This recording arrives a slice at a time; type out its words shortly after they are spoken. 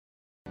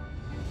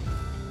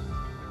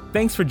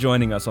Thanks for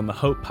joining us on the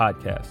Hope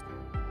Podcast.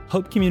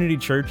 Hope Community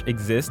Church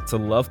exists to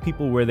love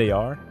people where they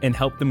are and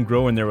help them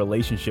grow in their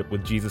relationship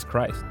with Jesus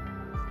Christ.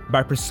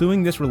 By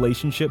pursuing this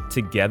relationship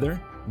together,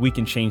 we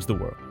can change the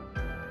world.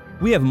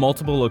 We have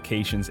multiple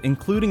locations,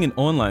 including an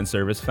online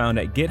service found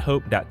at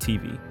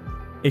gethope.tv.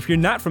 If you're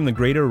not from the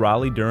greater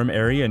Raleigh-Durham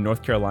area in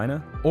North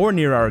Carolina or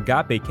near our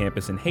Agape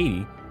campus in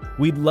Haiti,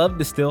 we'd love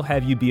to still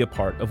have you be a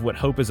part of what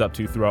Hope is up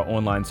to through our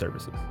online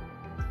services.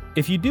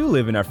 If you do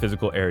live in our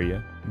physical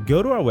area,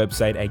 go to our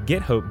website at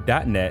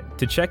gethope.net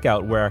to check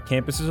out where our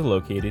campuses are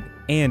located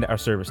and our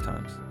service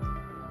times.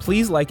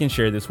 Please like and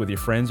share this with your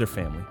friends or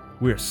family.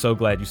 We are so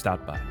glad you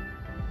stopped by.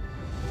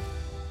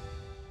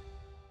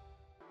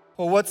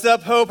 Well, what's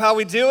up, Hope? How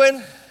we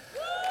doing?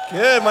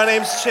 Good. My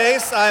name's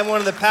Chase. I'm one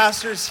of the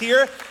pastors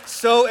here.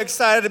 So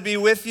excited to be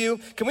with you.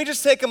 Can we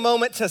just take a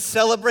moment to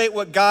celebrate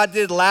what God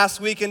did last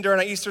weekend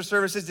during our Easter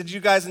services? Did you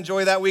guys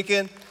enjoy that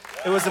weekend?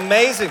 It was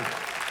amazing.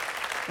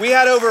 We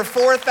had over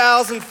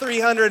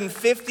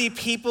 4,350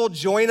 people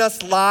join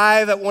us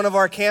live at one of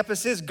our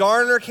campuses.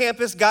 Garner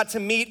campus got to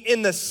meet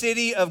in the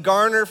city of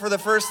Garner for the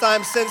first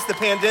time since the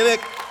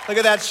pandemic. Look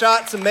at that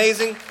shot, it's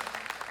amazing.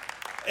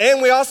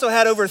 And we also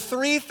had over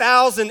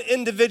 3,000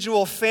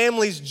 individual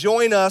families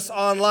join us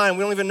online.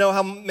 We don't even know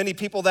how many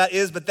people that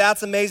is, but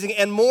that's amazing.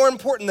 And more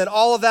important than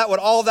all of that, what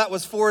all of that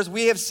was for is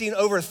we have seen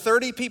over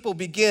 30 people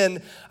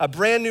begin a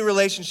brand new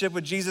relationship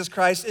with Jesus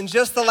Christ in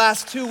just the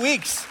last 2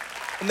 weeks.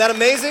 Isn't that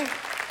amazing?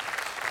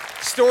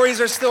 Stories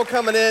are still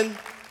coming in.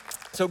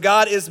 So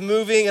God is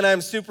moving, and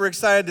I'm super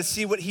excited to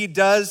see what he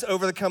does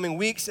over the coming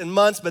weeks and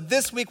months. But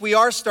this week we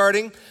are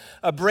starting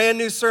a brand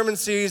new sermon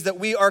series that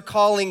we are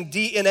calling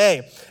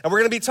DNA. And we're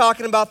gonna be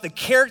talking about the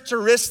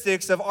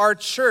characteristics of our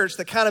church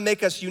that kind of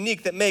make us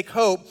unique, that make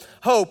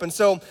Hope. And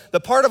so the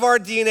part of our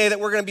DNA that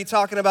we're gonna be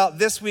talking about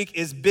this week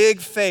is big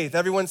faith.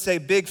 Everyone say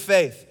big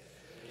faith.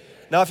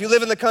 Now, if you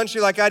live in the country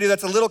like I do,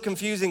 that's a little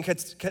confusing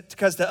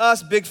because to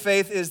us, big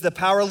faith is the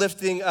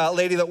powerlifting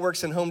lady that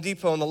works in Home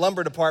Depot in the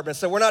lumber department.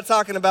 So we're not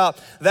talking about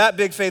that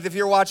big faith. If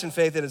you're watching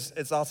Faith,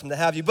 it's awesome to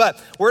have you. But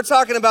we're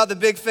talking about the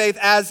big faith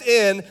as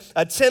in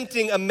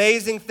attempting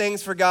amazing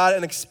things for God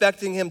and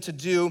expecting him to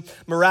do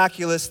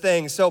miraculous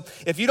things. So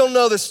if you don't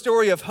know the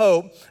story of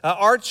Hope,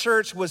 our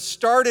church was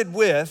started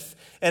with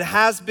and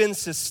has been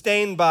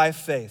sustained by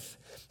faith.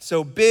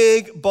 So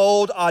big,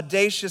 bold,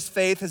 audacious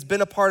faith has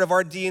been a part of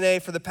our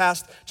DNA for the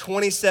past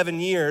 27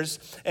 years.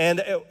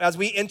 And as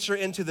we enter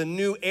into the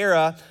new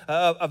era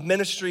of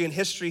ministry and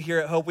history here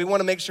at Hope, we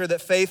want to make sure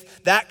that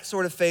faith, that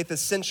sort of faith,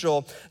 is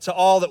central to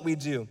all that we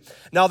do.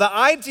 Now, the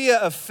idea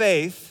of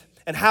faith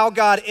and how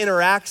God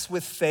interacts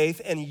with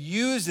faith and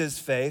uses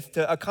faith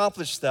to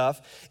accomplish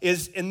stuff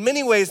is in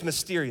many ways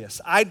mysterious.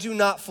 I do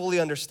not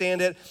fully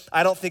understand it.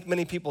 I don't think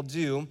many people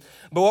do.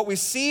 But what we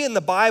see in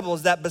the Bible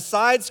is that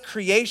besides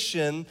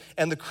creation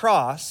and the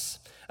cross,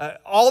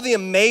 all the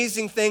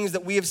amazing things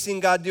that we have seen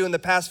God do in the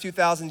past few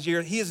thousand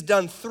years, he has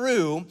done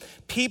through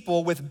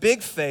people with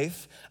big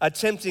faith,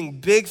 attempting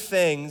big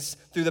things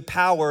through the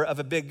power of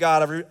a big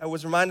God. I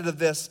was reminded of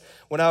this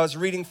when I was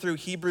reading through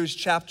Hebrews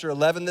chapter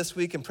 11 this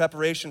week in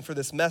preparation for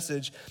this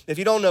message. If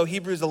you don't know,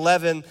 Hebrews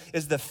 11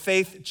 is the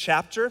faith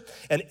chapter,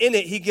 and in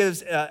it he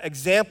gives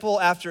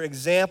example after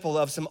example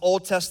of some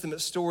Old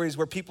Testament stories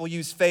where people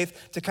use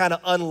faith to kind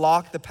of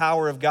unlock the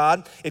power of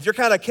God. If you're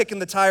kind of kicking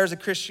the tires of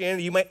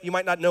Christianity, you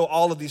might not know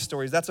all of these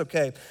stories. That's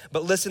okay.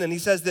 But listen, and he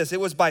says this: it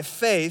was by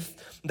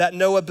faith that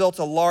Noah built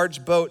a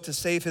large boat to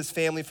save his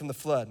family from the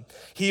flood.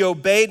 He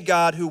obeyed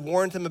God who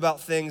warned him about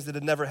things that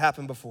had never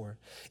happened before.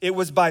 It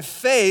was by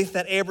faith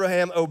that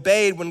Abraham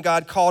obeyed when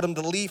God called him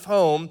to leave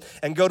home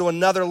and go to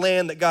another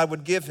land that God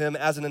would give him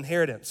as an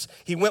inheritance.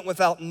 He went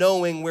without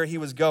knowing where he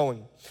was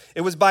going.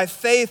 It was by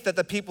faith that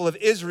the people of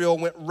Israel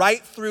went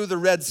right through the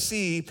Red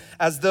Sea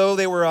as though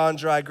they were on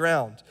dry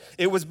ground.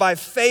 It was by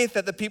faith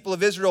that the people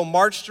of Israel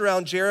marched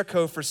around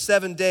Jericho for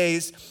 7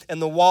 days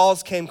and the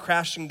walls came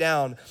crashing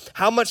down.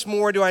 How much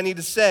more do I need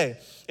to say?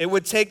 It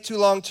would take too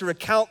long to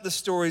recount the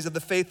stories of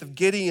the faith of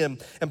Gideon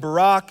and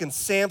Barak and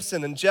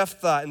Samson and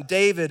Jephthah and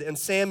David and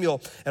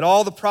Samuel and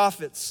all the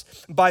prophets.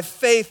 By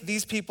faith,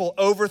 these people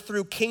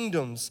overthrew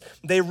kingdoms.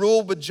 They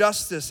ruled with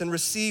justice and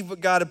received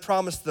what God had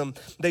promised them.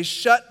 They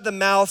shut the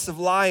mouths of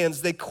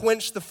lions. They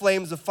quenched the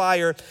flames of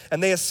fire,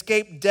 and they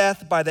escaped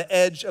death by the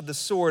edge of the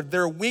sword.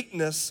 Their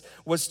weakness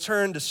was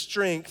turned to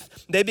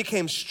strength. They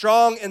became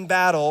strong in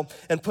battle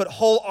and put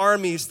whole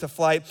armies to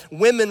flight.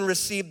 Women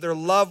received their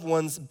loved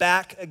ones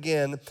back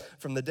again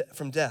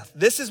from death.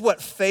 This is what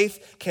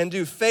faith can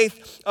do.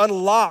 Faith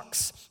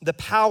unlocks the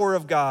power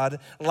of God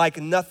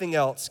like nothing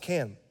else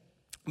can.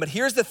 But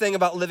here's the thing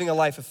about living a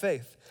life of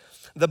faith.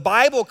 The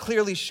Bible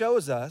clearly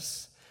shows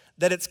us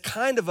that it's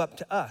kind of up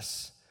to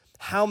us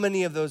how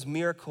many of those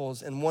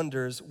miracles and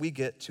wonders we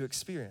get to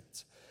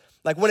experience.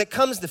 Like when it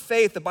comes to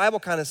faith, the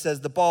Bible kind of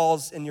says the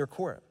ball's in your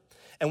court.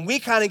 And we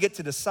kind of get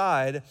to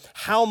decide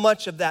how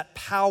much of that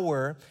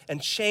power and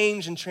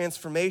change and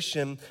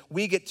transformation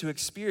we get to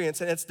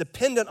experience. And it's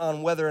dependent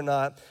on whether or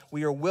not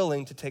we are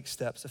willing to take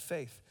steps of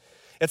faith.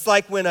 It's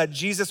like when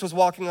Jesus was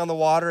walking on the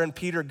water and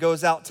Peter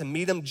goes out to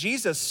meet him.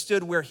 Jesus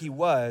stood where he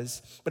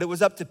was, but it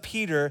was up to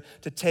Peter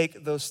to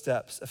take those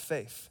steps of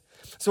faith.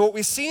 So what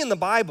we see in the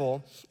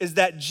Bible is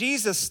that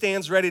Jesus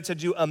stands ready to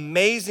do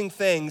amazing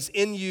things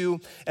in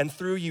you and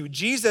through you.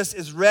 Jesus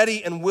is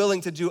ready and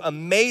willing to do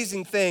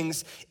amazing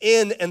things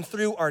in and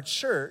through our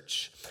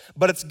church,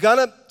 but it's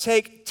gonna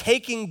take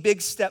taking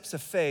big steps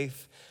of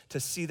faith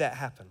to see that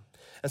happen.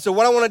 And so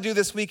what I want to do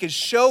this week is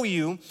show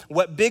you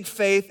what big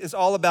faith is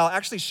all about,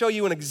 actually show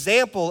you an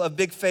example of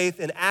big faith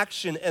in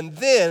action, and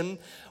then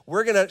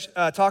we're going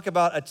to talk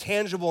about a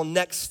tangible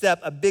next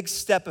step, a big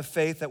step of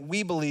faith that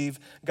we believe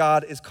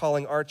God is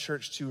calling our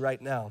church to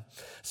right now.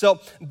 So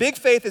big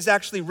faith is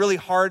actually really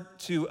hard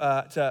to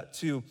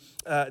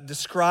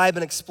describe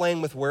and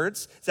explain with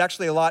words. It's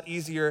actually a lot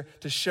easier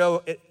to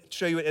show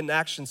you it in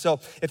action.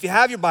 So if you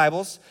have your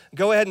Bibles,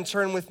 go ahead and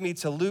turn with me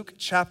to Luke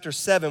chapter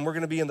 7. We're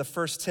going to be in the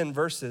first 10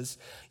 verses.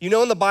 You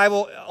know, in the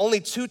Bible, only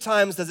 2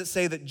 times does it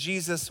say that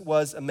Jesus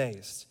was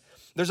amazed.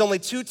 There's only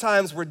 2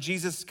 times where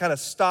Jesus kind of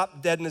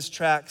stopped dead in his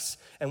tracks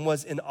and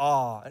was in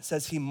awe. It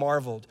says he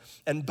marveled.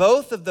 And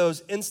both of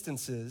those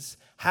instances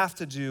have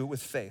to do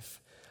with faith.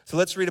 So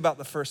let's read about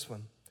the first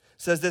one.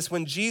 It says this: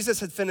 when Jesus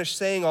had finished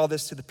saying all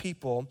this to the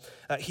people,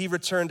 he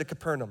returned to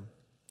Capernaum.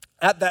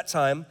 At that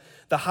time,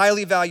 the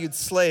highly valued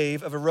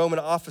slave of a Roman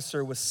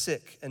officer was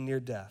sick and near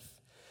death.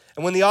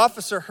 And when the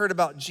officer heard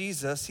about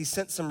Jesus, he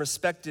sent some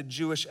respected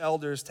Jewish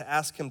elders to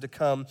ask him to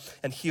come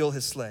and heal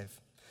his slave.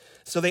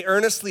 So they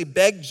earnestly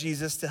begged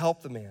Jesus to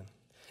help the man.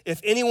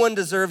 If anyone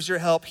deserves your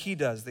help, he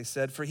does, they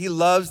said, for he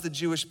loves the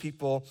Jewish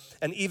people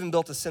and even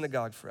built a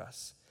synagogue for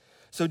us.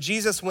 So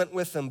Jesus went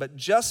with them, but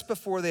just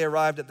before they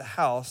arrived at the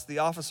house, the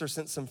officer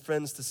sent some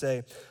friends to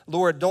say,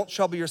 Lord, don't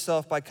trouble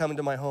yourself by coming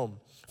to my home,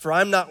 for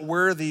I'm not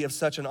worthy of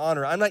such an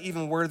honor. I'm not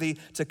even worthy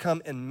to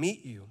come and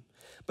meet you,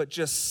 but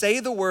just say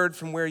the word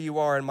from where you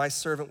are and my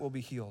servant will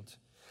be healed.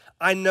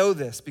 I know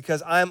this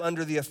because I am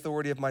under the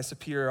authority of my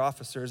superior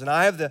officers, and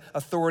I have the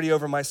authority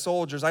over my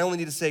soldiers. I only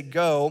need to say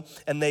go,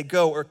 and they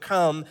go, or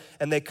come,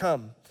 and they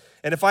come.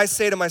 And if I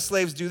say to my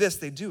slaves, do this,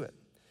 they do it.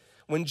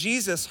 When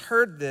Jesus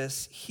heard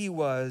this, he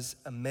was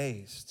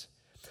amazed.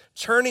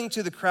 Turning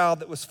to the crowd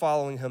that was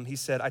following him, he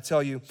said, I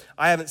tell you,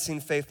 I haven't seen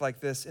faith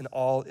like this in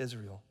all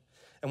Israel.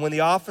 And when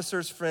the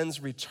officer's friends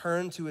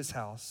returned to his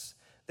house,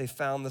 they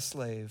found the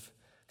slave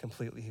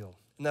completely healed.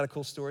 Isn't that a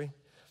cool story?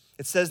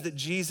 It says that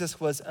Jesus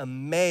was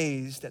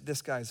amazed at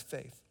this guy's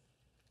faith.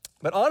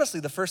 But honestly,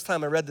 the first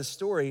time I read this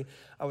story,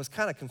 I was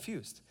kind of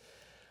confused.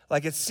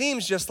 Like, it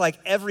seems just like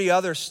every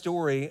other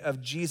story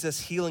of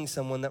Jesus healing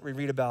someone that we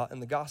read about in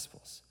the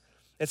Gospels.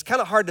 It's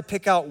kind of hard to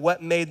pick out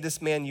what made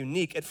this man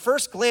unique. At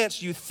first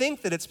glance, you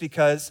think that it's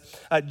because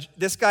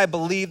this guy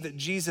believed that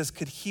Jesus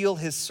could heal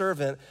his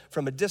servant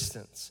from a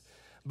distance.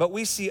 But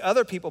we see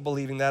other people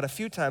believing that a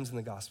few times in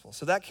the Gospel,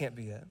 so that can't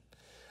be it.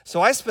 So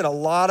I spent a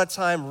lot of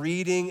time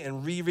reading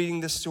and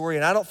rereading this story,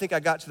 and I don't think I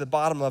got to the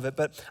bottom of it,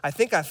 but I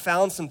think I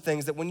found some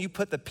things that when you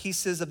put the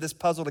pieces of this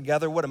puzzle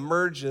together, what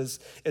emerges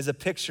is a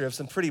picture of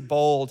some pretty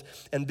bold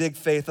and big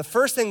faith. The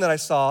first thing that I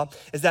saw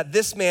is that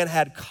this man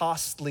had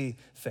costly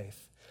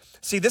faith.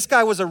 See, this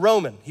guy was a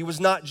Roman. He was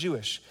not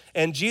Jewish,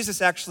 and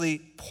Jesus actually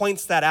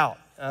points that out.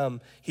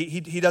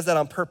 He does that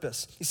on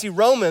purpose. You see,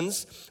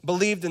 Romans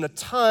believed in a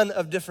ton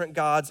of different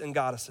gods and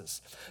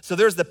goddesses. So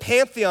there's the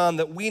pantheon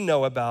that we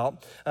know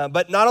about,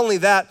 but not only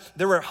that,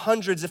 there were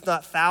hundreds, if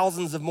not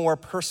thousands of more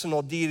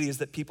personal deities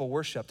that people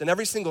worshiped. And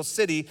every single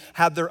city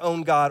had their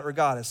own god or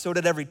goddess. So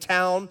did every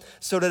town,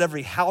 so did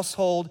every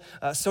household,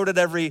 so did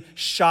every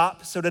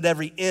shop, so did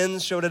every inn,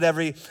 so did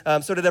every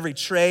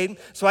trade.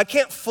 So I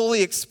can't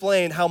fully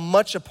explain how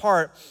much a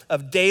part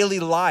of daily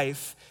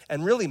life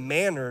and really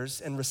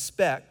manners and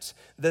respect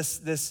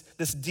this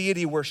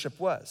deity worship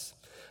was.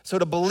 So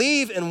to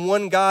believe in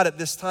one God at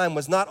this time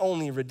was not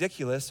only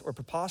ridiculous or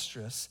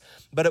preposterous,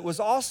 but it was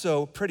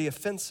also pretty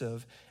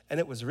offensive and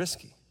it was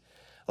risky.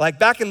 Like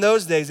back in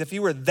those days, if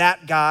you were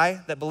that guy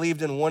that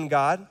believed in one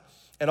God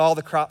and all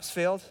the crops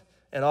failed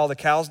and all the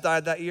cows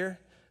died that year,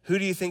 who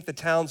do you think the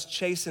town's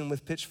chasing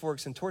with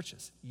pitchforks and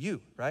torches? You,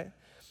 right?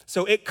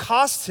 So it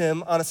cost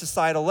him on a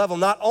societal level.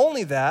 Not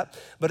only that,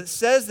 but it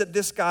says that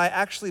this guy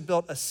actually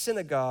built a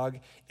synagogue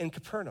in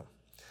Capernaum.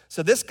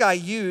 So this guy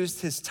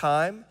used his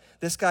time,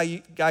 this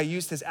guy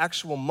used his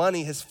actual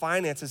money, his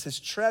finances,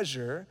 his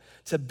treasure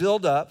to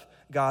build up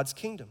God's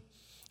kingdom.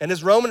 And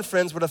his Roman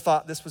friends would have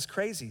thought this was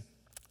crazy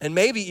and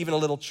maybe even a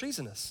little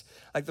treasonous.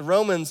 Like the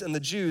Romans and the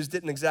Jews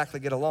didn't exactly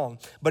get along,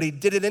 but he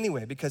did it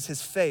anyway because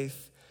his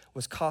faith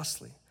was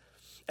costly.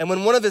 And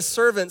when one of his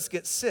servants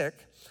gets sick,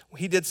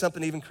 he did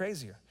something even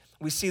crazier.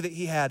 We see that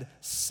he had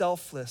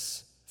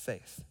selfless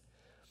faith.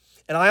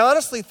 And I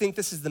honestly think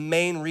this is the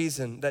main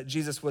reason that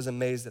Jesus was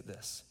amazed at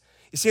this.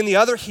 You see, in the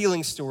other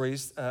healing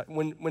stories,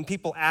 when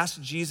people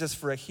ask Jesus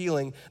for a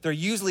healing, they're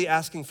usually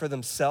asking for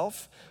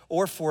themselves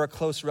or for a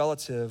close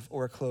relative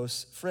or a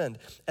close friend.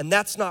 And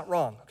that's not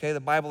wrong, okay? The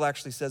Bible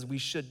actually says we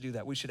should do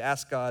that. We should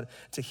ask God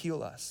to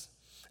heal us.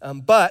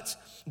 But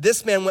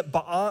this man went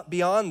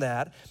beyond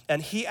that,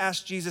 and he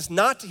asked Jesus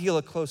not to heal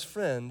a close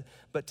friend,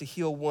 but to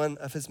heal one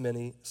of his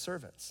many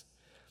servants.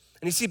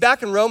 And you see,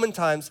 back in Roman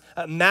times,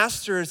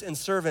 masters and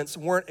servants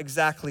weren't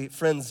exactly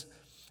friends.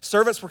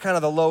 Servants were kind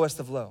of the lowest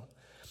of low.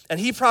 And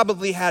he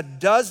probably had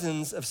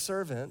dozens of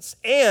servants,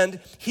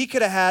 and he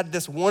could have had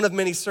this one of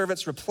many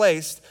servants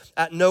replaced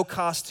at no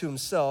cost to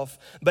himself.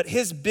 But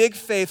his big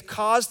faith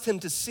caused him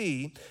to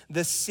see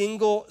this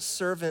single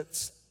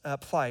servant's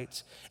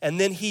plight. And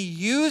then he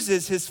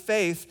uses his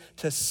faith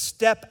to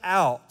step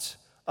out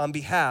on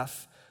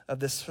behalf of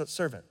this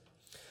servant.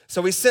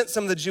 So he sent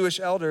some of the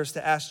Jewish elders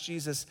to ask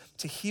Jesus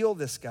to heal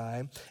this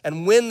guy.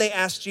 And when they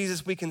asked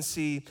Jesus, we can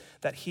see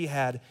that he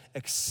had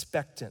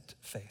expectant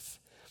faith.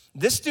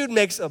 This dude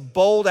makes a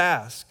bold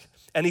ask,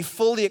 and he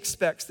fully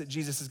expects that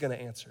Jesus is going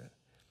to answer it.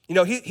 You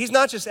know, he's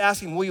not just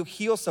asking, will you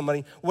heal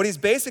somebody? What he's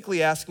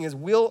basically asking is,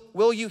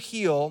 will you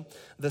heal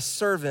the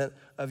servant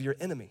of your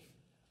enemy?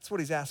 That's what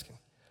he's asking.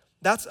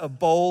 That's a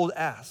bold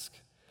ask.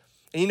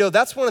 And you know,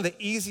 that's one of the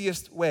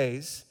easiest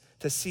ways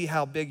to see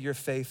how big your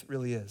faith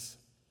really is.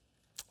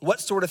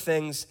 What sort of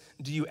things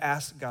do you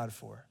ask God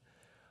for?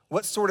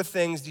 What sort of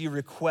things do you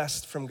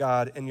request from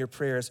God in your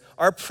prayers?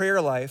 Our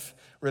prayer life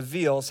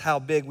reveals how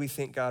big we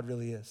think God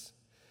really is.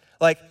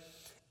 Like,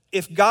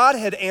 if God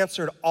had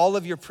answered all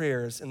of your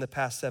prayers in the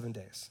past 7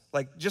 days,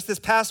 like just this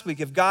past week,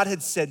 if God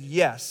had said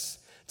yes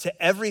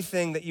to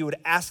everything that you would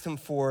ask him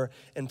for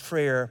in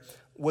prayer,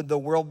 would the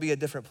world be a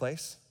different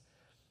place?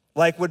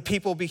 Like, would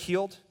people be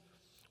healed?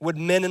 Would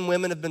men and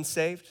women have been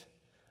saved?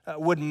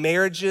 Would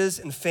marriages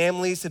and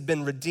families have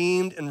been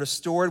redeemed and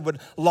restored? Would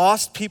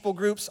lost people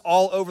groups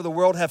all over the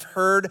world have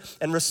heard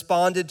and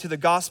responded to the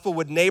gospel?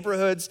 Would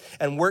neighborhoods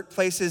and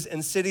workplaces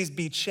and cities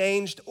be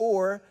changed?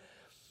 Or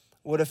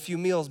would a few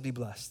meals be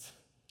blessed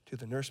to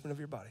the nourishment of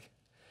your body?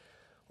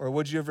 Or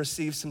would you have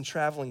received some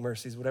traveling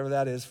mercies, whatever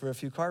that is, for a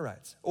few car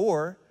rides?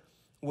 Or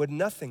would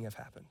nothing have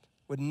happened?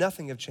 Would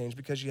nothing have changed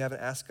because you haven't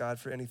asked God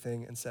for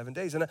anything in 7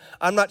 days? And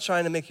I'm not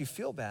trying to make you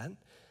feel bad.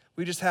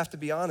 We just have to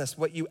be honest.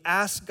 What you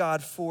ask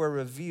God for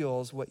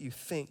reveals what you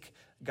think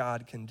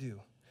God can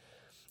do.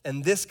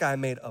 And this guy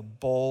made a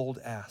bold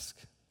ask.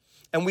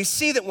 And we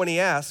see that when he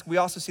asks, we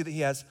also see that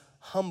he has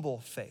humble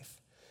faith.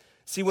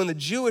 See, when the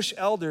Jewish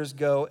elders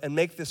go and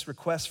make this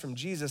request from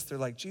Jesus, they're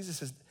like,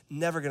 Jesus is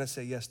never going to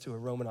say yes to a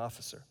Roman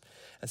officer.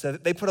 And so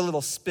they put a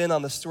little spin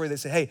on the story. They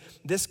say, hey,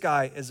 this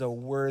guy is a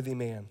worthy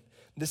man.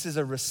 This is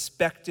a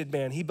respected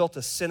man. He built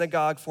a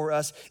synagogue for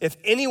us. If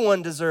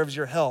anyone deserves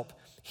your help,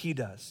 he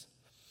does.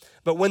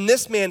 But when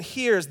this man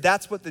hears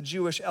that's what the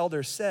Jewish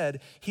elder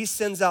said, he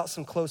sends out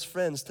some close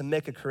friends to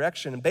make a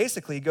correction. And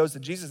basically he goes to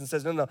Jesus and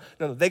says, no,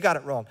 they got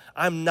it wrong.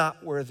 I'm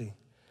not worthy.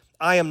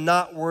 I am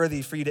not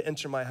worthy for you to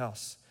enter my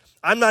house.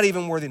 I'm not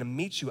even worthy to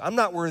meet you. I'm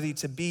not worthy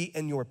to be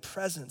in your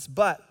presence.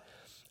 But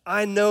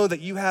I know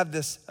that you have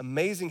this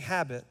amazing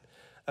habit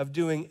of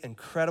doing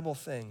incredible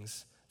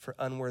things for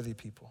unworthy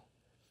people.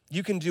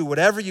 You can do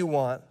whatever you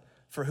want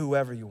for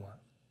whoever you want.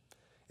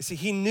 You see,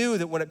 he knew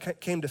that when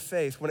it came to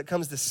faith, when it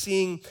comes to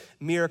seeing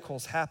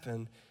miracles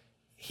happen,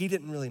 he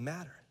didn't really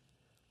matter.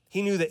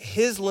 He knew that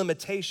his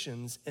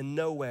limitations in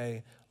no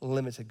way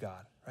limited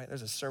God, right?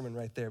 There's a sermon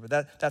right there,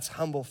 but that's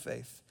humble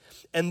faith.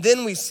 And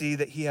then we see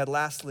that he had,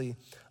 lastly,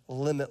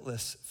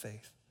 limitless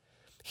faith.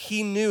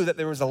 He knew that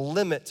there was a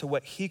limit to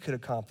what he could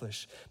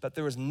accomplish, but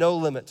there was no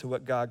limit to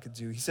what God could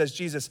do. He says,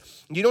 Jesus,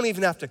 you don't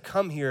even have to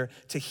come here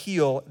to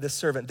heal this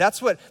servant.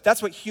 That's what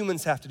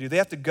humans have to do. They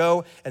have to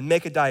go and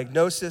make a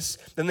diagnosis.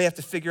 Then they have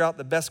to figure out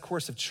the best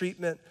course of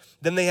treatment.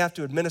 Then they have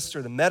to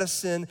administer the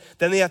medicine.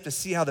 Then they have to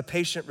see how the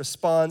patient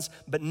responds,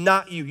 but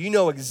not you. You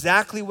know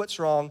exactly what's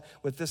wrong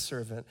with this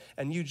servant,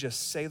 and you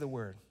just say the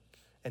word,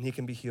 and he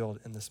can be healed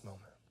in this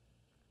moment.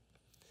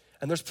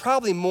 And there's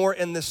probably more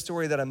in this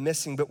story that I'm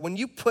missing, but when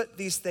you put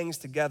these things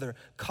together,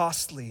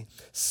 costly,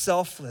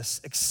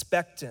 selfless,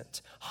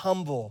 expectant,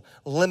 humble,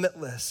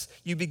 limitless,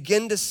 you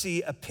begin to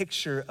see a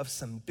picture of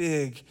some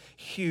big,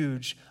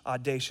 huge,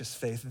 audacious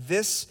faith.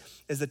 This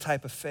is the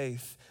type of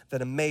faith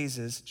that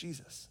amazes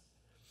Jesus.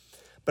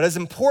 But as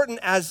important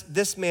as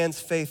this man's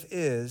faith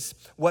is,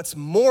 what's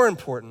more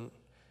important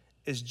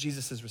is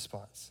Jesus'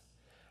 response.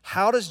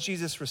 How does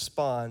Jesus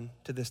respond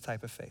to this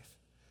type of faith?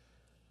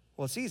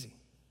 Well, it's easy.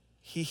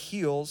 He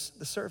heals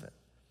the servant.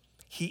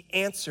 He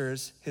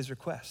answers his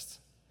requests.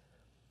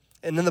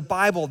 And in the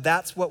Bible,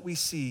 that's what we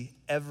see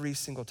every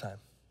single time.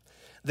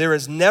 There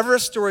is never a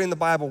story in the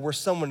Bible where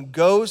someone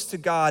goes to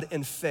God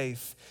in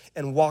faith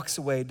and walks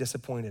away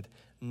disappointed.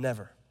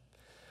 Never.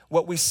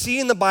 What we see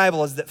in the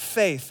Bible is that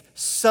faith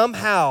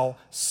somehow,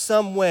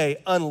 some way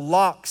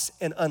unlocks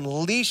and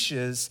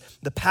unleashes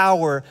the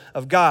power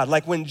of God.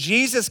 Like when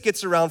Jesus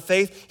gets around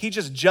faith, he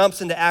just jumps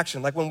into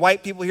action. Like when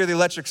white people hear the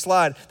electric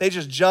slide, they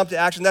just jump to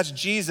action. That's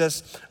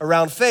Jesus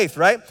around faith,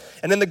 right?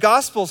 And in the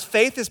Gospels,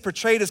 faith is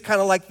portrayed as kind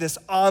of like this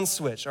on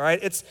switch, all right?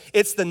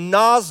 It's the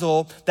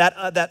nozzle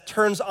that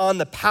turns on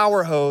the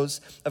power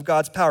hose of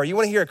God's power. You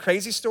want to hear a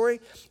crazy story?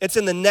 It's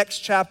in the next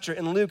chapter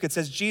in Luke. It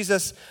says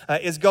Jesus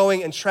is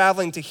going and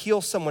traveling to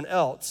heal someone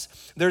else,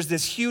 there's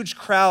this huge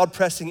crowd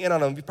pressing in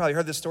on him. You've probably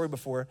heard this story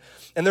before.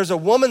 And there's a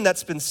woman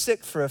that's been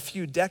sick for a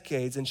few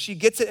decades, and she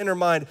gets it in her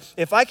mind,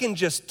 if I can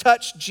just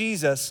touch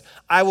Jesus,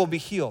 I will be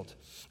healed.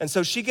 And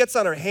so she gets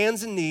on her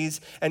hands and knees,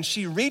 and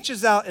she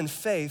reaches out in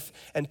faith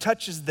and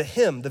touches the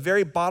hem, the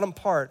very bottom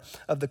part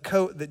of the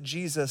coat that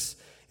Jesus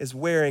is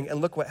wearing.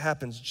 And look what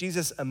happens.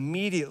 Jesus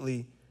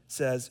immediately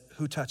says,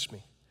 "Who touched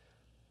me?"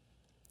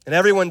 And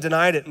everyone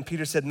denied it. And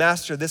Peter said,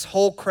 "Master, this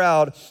whole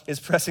crowd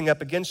is pressing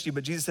up against you."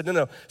 But Jesus said,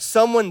 no,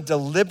 someone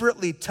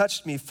deliberately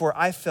touched me, for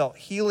I felt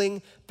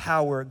healing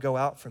power go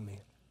out from me.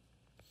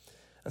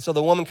 And so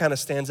the woman kind of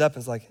stands up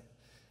and is like,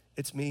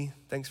 "It's me.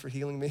 Thanks for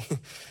healing me."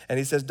 And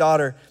he says,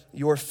 "Daughter,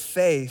 your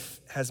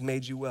faith has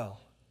made you well.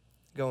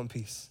 Go in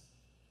peace."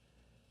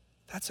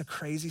 That's a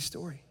crazy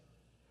story.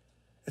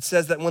 It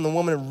says that when the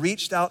woman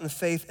reached out in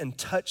faith and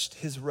touched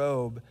his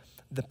robe,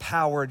 the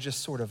power just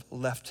sort of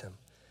left him.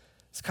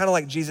 It's kind of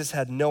like Jesus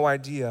had no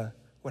idea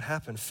what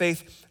happened.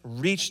 Faith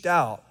reached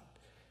out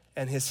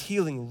and his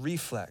healing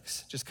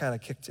reflex just kind of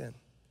kicked in.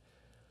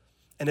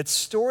 And it's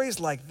stories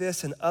like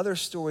this and other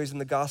stories in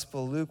the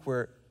Gospel of Luke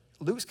where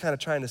Luke's kind of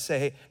trying to say,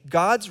 hey,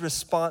 God's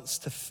response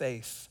to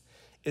faith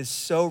is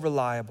so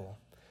reliable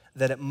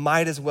that it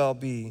might as well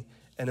be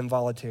an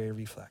involuntary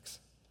reflex.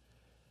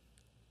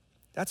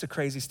 That's a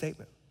crazy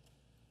statement.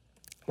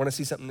 Want to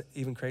see something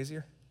even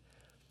crazier?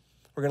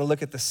 We're going to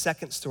look at the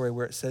second story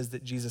where it says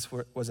that Jesus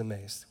was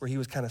amazed, where he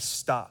was kind of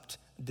stopped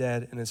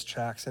dead in his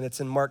tracks. And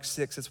it's in Mark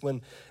 6. It's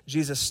when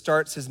Jesus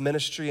starts his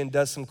ministry and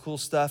does some cool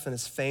stuff and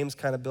his fame's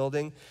kind of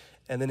building,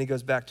 and then he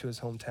goes back to his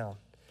hometown.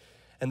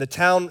 And the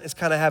town is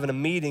kind of having a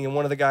meeting, and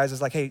one of the guys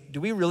is like, "Hey,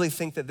 do we really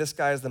think that this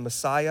guy is the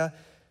Messiah?"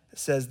 It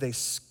says they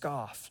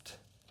scoffed.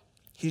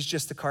 He's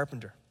just a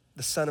carpenter,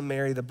 the son of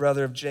Mary, the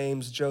brother of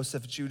James,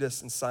 Joseph,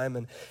 Judas, and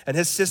Simon. And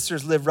his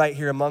sisters live right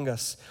here among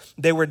us.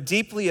 They were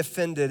deeply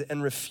offended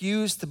and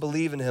refused to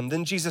believe in him.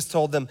 Then Jesus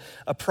told them,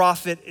 a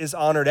prophet is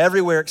honored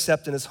everywhere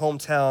except in his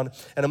hometown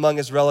and among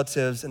his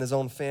relatives and his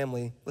own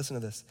family. Listen to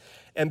this.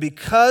 And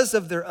because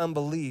of their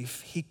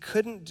unbelief, he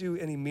couldn't do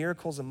any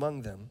miracles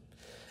among them,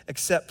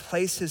 except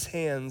place his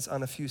hands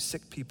on a few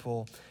sick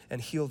people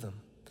and heal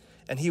them.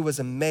 And he was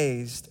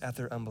amazed at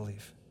their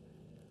unbelief.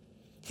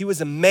 He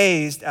was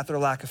amazed at their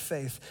lack of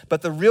faith.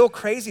 But the real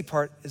crazy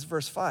part is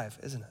verse 5,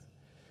 isn't it?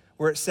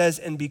 Where it says,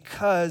 and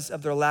because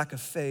of their lack of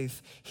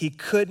faith, he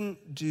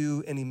couldn't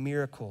do any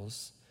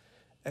miracles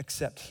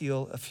except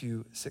heal a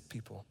few sick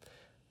people.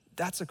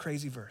 That's a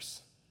crazy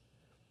verse.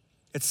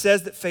 It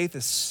says that faith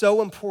is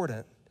so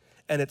important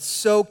and it's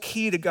so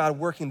key to God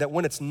working that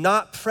when it's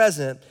not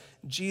present,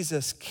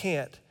 Jesus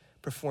can't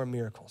perform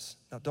miracles.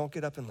 Now, don't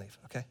get up and leave,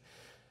 okay?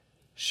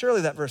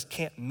 Surely that verse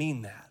can't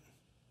mean that.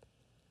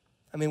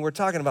 I mean, we're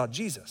talking about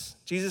Jesus.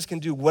 Jesus can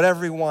do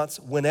whatever he wants,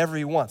 whenever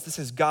he wants. This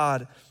is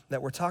God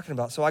that we're talking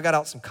about. So I got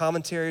out some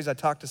commentaries. I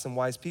talked to some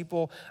wise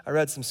people. I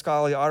read some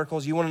scholarly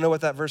articles. You want to know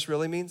what that verse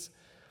really means?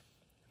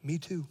 Me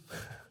too.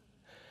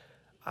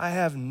 I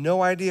have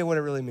no idea what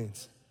it really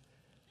means.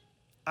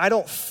 I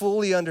don't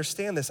fully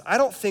understand this. I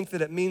don't think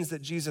that it means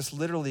that Jesus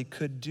literally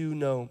could do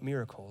no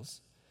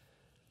miracles.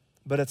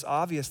 But it's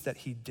obvious that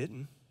he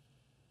didn't,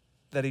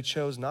 that he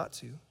chose not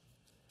to,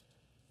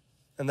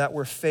 and that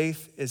where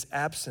faith is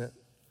absent,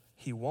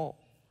 he won't.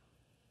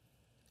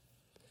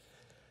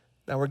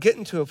 Now we're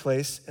getting to a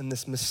place in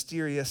this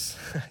mysterious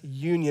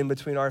union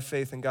between our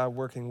faith and God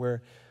working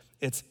where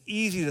it's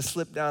easy to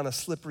slip down a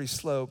slippery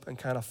slope and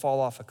kind of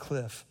fall off a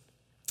cliff.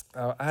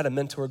 I had a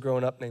mentor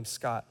growing up named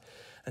Scott,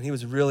 and he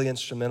was really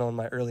instrumental in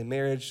my early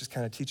marriage, just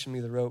kind of teaching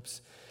me the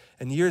ropes.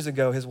 And years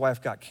ago, his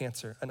wife got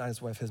cancer, not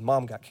his wife, his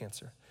mom got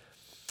cancer.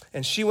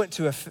 And she went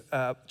to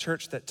a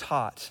church that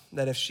taught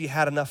that if she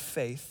had enough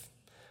faith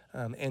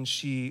and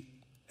she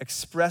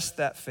expressed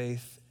that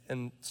faith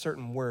in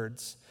certain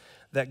words,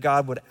 that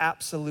God would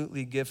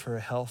absolutely give her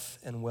health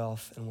and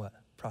wealth and what?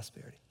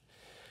 Prosperity.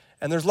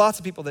 And there's lots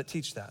of people that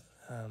teach that.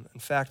 In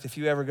fact, if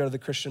you ever go to the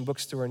Christian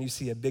bookstore and you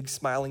see a big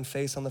smiling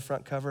face on the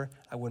front cover,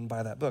 I wouldn't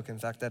buy that book. In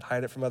fact, I'd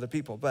hide it from other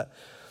people. But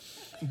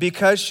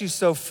because she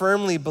so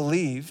firmly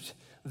believed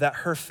that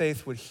her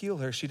faith would heal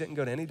her, she didn't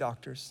go to any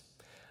doctors.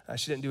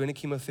 She didn't do any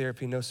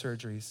chemotherapy, no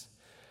surgeries.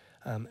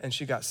 And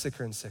she got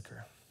sicker and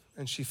sicker.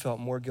 And she felt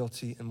more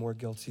guilty and more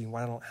guilty.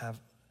 Why don't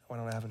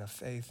I have enough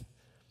faith?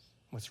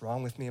 What's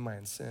wrong with me? Am I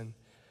in sin?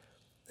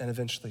 And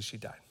eventually she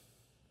died.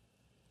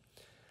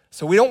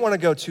 So we don't want to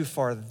go too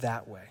far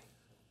that way.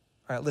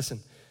 All right,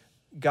 listen.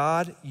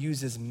 God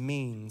uses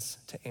means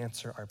to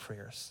answer our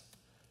prayers.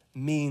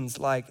 Means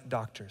like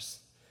doctors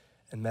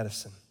and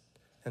medicine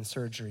and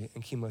surgery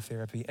and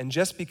chemotherapy. And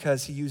just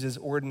because he uses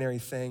ordinary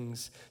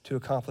things to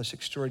accomplish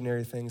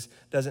extraordinary things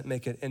doesn't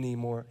make it any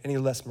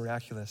less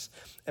miraculous.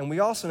 And we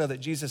also know that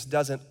Jesus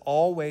doesn't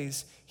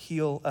always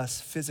heal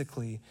us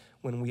physically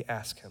when we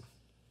ask him.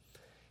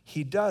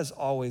 He does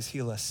always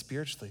heal us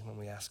spiritually when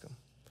we ask him.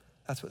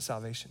 That's what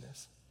salvation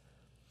is.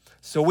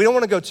 So we don't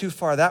want to go too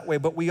far that way,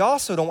 but we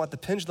also don't want the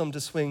pendulum to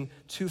swing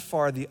too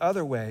far the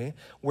other way,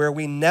 where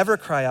we never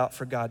cry out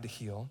for God to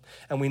heal,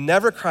 and we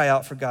never cry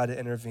out for God to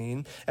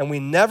intervene, and we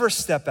never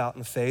step out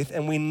in faith,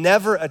 and we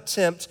never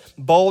attempt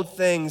bold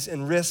things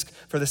and risk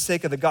for the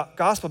sake of the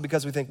gospel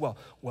because we think, well,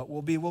 what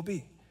will be, will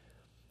be.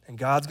 And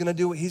God's going to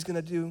do what he's going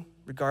to do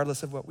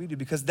regardless of what we do,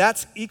 because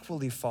that's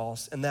equally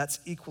false and that's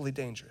equally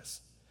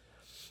dangerous.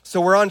 So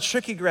we're on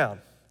tricky ground.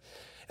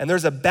 And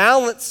there's a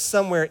balance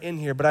somewhere in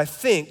here, but I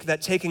think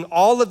that taking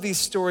all of these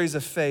stories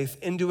of faith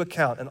into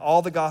account and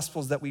all the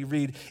gospels that we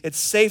read, it's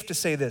safe to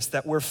say this,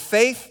 that where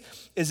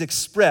faith is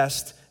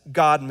expressed,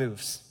 God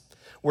moves.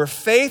 Where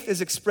faith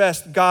is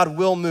expressed, God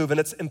will move, and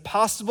it's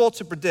impossible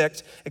to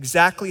predict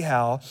exactly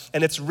how,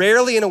 and it's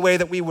rarely in a way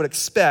that we would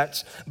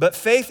expect, but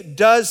faith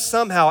does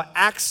somehow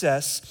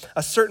access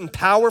a certain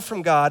power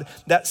from God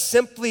that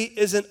simply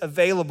isn't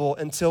available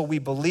until we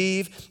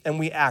believe and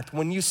we act.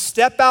 When you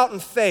step out in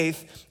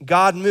faith,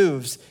 God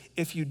moves.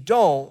 If you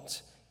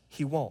don't,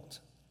 he won't.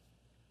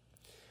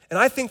 And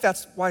I think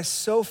that's why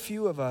so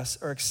few of us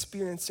are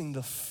experiencing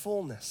the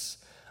fullness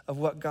of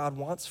what God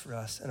wants for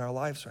us in our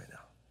lives right now.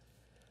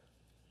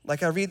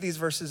 Like I read these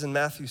verses in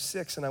Matthew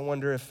 6, and I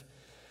wonder if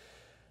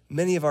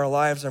many of our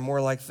lives are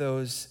more like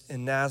those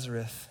in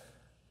Nazareth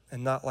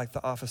and not like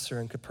the officer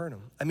in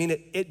Capernaum. I mean,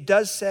 it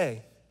does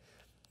say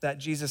that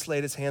Jesus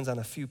laid his hands on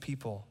a few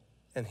people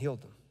and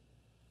healed them.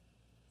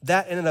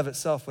 That in and of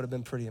itself would have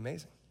been pretty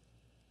amazing.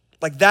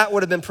 Like that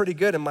would have been pretty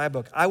good in my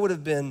book. I would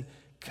have been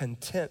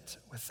content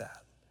with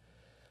that.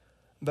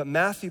 But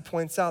Matthew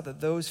points out that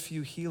those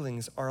few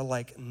healings are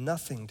like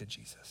nothing to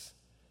Jesus,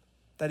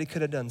 that he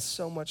could have done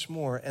so much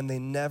more, and they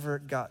never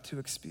got to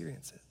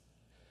experience it.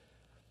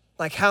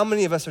 Like how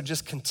many of us are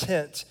just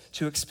content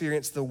to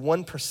experience the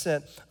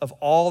 1% of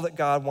all that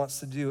God wants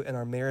to do in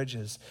our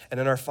marriages and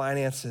in our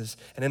finances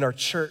and in our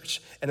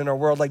church and in our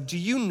world? Like, do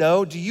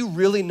you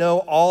really know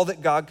all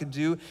that God could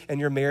do in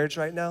your marriage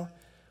right now?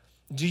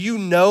 Do you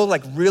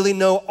really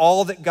know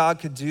all that God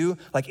could do,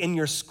 like in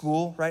your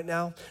school right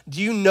now?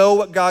 Do you know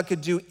what God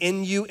could do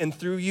in you and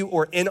through you,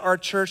 or in our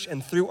church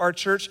and through our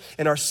church,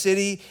 in our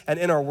city and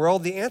in our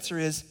world? The answer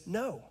is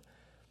no.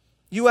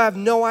 You have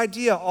no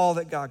idea all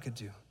that God could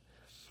do.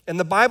 And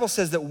the Bible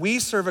says that we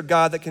serve a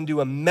God that can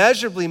do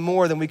immeasurably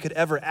more than we could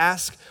ever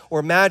ask or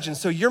imagine.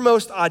 So your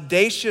most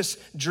audacious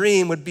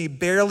dream would be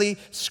barely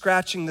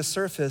scratching the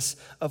surface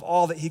of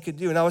all that he could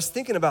do. And I was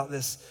thinking about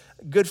this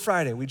Good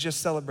Friday. We just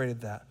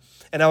celebrated that.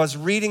 And I was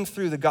reading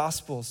through the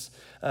Gospels,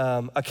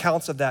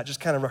 accounts of that, just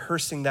kind of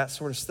rehearsing that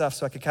sort of stuff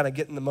so I could kind of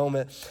get in the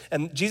moment.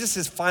 And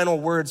Jesus' final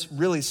words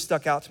really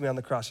stuck out to me on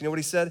the cross. You know what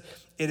he said?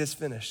 It is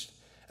finished.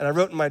 And I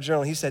wrote in my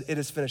journal, he said, it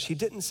is finished. He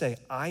didn't say,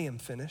 I am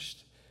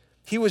finished.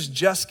 He was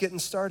just getting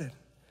started.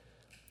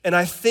 And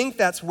I think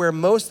that's where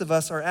most of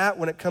us are at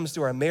when it comes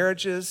to our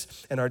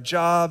marriages and our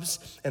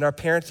jobs and our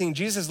parenting.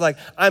 Jesus is like,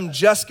 I'm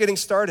just getting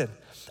started.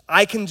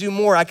 I can do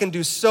more. I can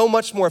do so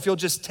much more if you'll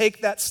just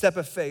take that step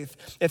of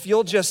faith. If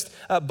you'll just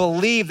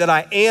believe that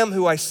I am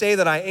who I say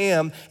that I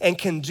am and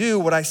can do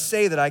what I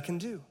say that I can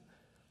do.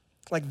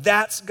 Like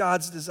that's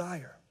God's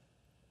desire.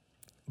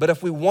 But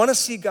if we want to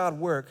see God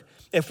work,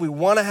 if we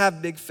want to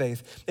have big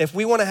faith, if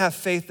we want to have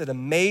faith that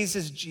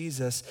amazes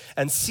Jesus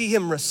and see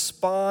him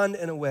respond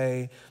in a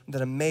way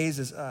that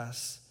amazes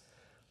us,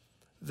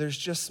 there's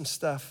just some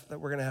stuff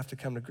that we're going to have to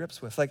come to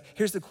grips with. Like,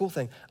 here's the cool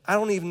thing. I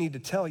don't even need to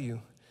tell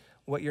you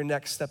what your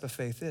next step of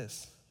faith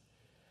is.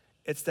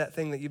 It's that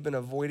thing that you've been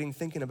avoiding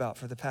thinking about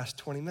for the past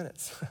 20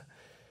 minutes.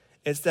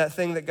 It's that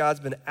thing that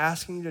God's been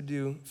asking you to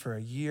do for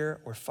a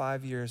year or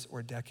 5 years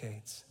or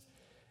decades.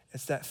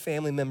 It's that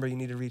family member you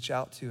need to reach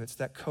out to. It's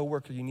that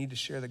coworker you need to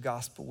share the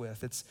gospel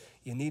with. It's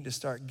you need to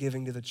start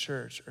giving to the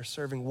church or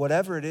serving,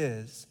 whatever it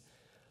is.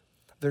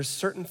 There's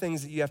certain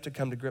things that you have to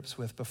come to grips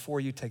with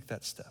before you take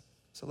that step.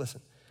 So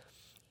listen,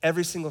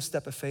 every single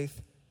step of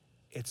faith,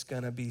 it's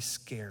gonna be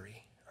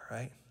scary, all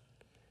right?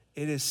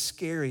 It is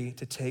scary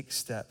to take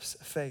steps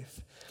of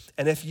faith.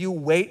 And if you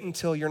wait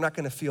until you're not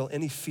gonna feel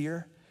any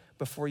fear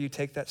before you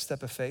take that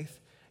step of faith,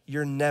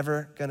 you're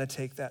never gonna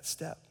take that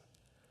step.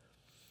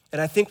 And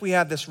I think we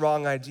have this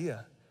wrong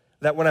idea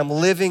that when I'm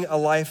living a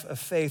life of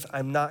faith,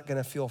 I'm not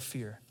gonna feel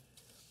fear.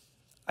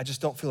 I just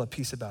don't feel a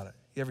peace about it.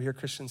 You ever hear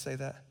Christians say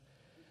that?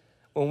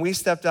 When we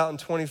stepped out in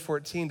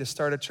 2014 to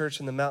start a church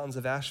in the mountains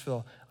of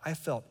Asheville, I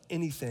felt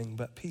anything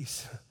but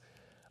peace.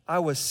 I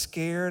was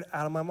scared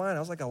out of my mind. I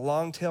was like a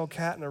long-tailed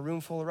cat in a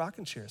room full of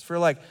rocking chairs. For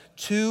like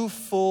 2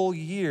 full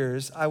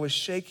years, I was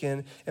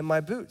shaking in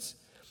my boots.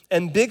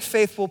 And big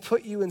faith will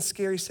put you in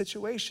scary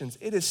situations.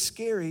 It is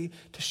scary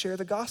to share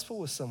the gospel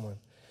with someone.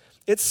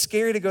 It's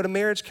scary to go to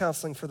marriage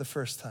counseling for the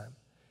first time.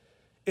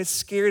 It's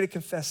scary to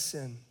confess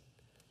sin.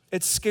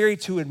 It's scary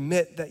to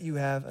admit that you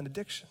have an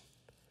addiction.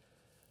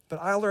 But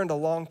I learned a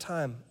long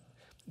time,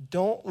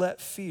 don't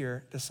let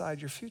fear decide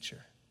your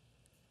future.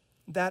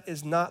 That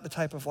is not the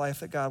type of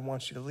life that God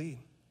wants you to lead.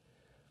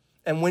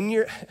 And when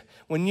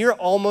you're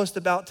almost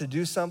about to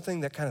do something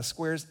that kind of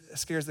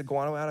scares the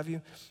guano out of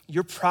you,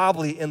 you're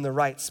probably in the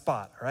right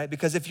spot, all right?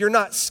 Because if you're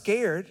not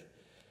scared,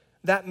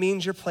 that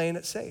means you're playing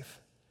it safe.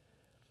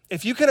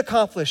 if you can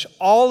accomplish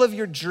all of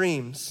your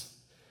dreams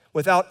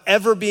without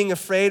ever being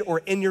afraid or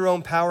in your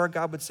own power,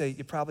 God would say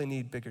you probably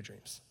need bigger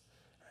dreams.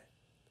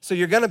 So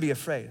you're gonna be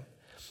afraid.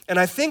 And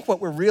I think what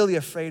we're really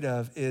afraid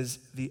of is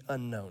the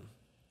unknown.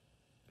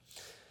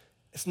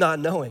 It's not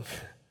knowing.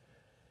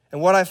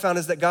 And what I found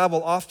is that God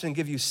will often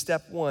give you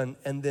step one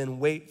and then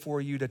wait for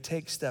you to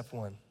take step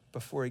one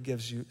before he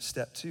gives you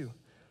step two.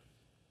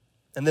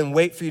 And then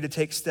wait for you to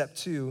take step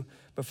two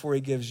before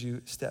he gives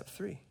you step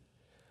three.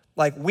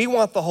 Like, we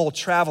want the whole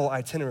travel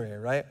itinerary,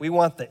 right? We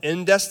want the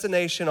end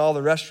destination, all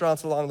the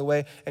restaurants along the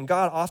way, and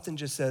God often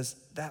just says,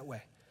 that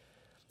way.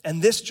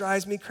 And this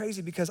drives me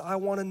crazy because I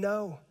wanna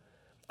know.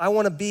 I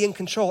wanna be in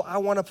control. I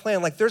wanna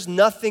plan. Like, there's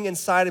nothing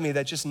inside of me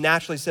that just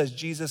naturally says,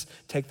 Jesus,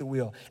 take the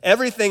wheel.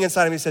 Everything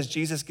inside of me says,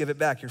 Jesus, give it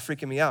back. You're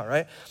freaking me out,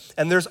 right?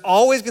 And there's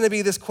always gonna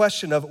be this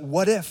question of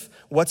what if?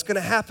 What's gonna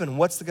happen?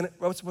 What's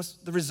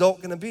the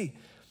result gonna be?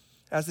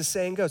 As the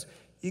saying goes,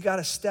 you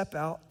gotta step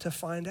out to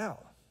find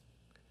out.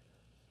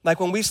 Like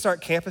when we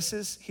start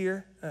campuses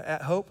here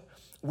at Hope,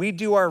 we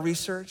do our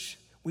research,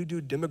 we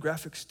do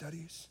demographic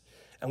studies,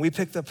 and we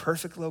pick the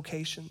perfect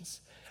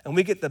locations, and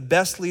we get the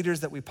best leaders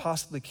that we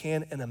possibly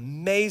can, an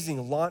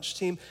amazing launch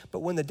team, but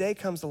when the day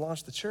comes to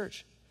launch the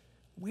church,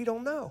 we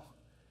don't know.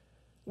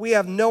 We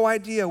have no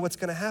idea what's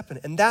gonna happen,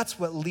 and that's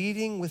what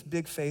leading with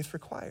big faith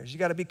requires. You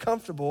gotta be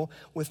comfortable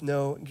with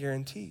no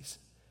guarantees.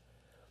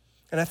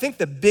 And I think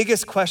the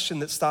biggest question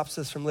that stops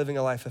us from living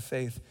a life of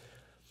faith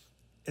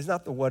is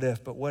not the what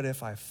if, but what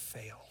if I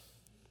fail?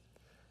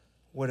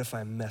 What if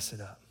I mess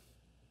it up?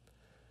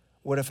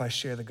 What if I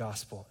share the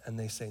gospel and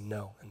they say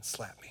no and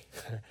slap me?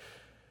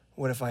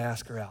 What if I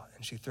ask her out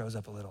and she throws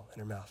up a little in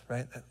her mouth,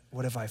 right?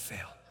 What if I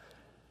fail?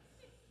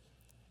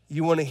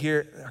 You wanna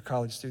hear, our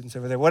college students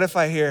over there, what if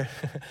I hear,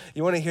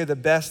 you wanna hear the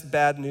best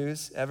bad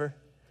news ever?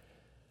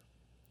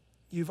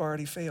 You've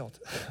already failed.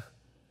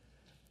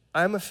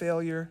 I'm a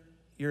failure.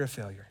 You're a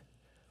failure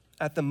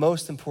at the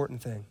most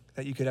important thing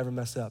that you could ever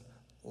mess up,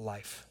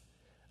 life.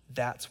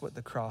 That's what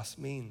the cross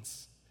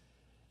means.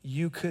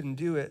 You couldn't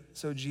do it,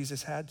 so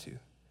Jesus had to.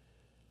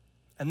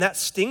 And that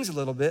stings a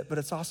little bit, but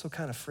it's also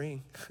kind of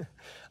freeing.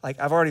 Like,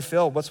 I've already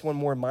failed. What's one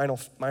more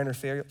minor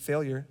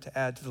failure to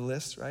add to the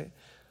list, right?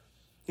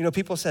 You know,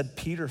 people said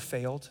Peter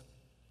failed.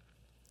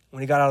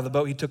 When he got out of the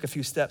boat, he took a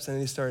few steps and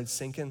then he started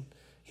sinking.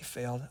 He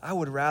failed. I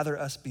would rather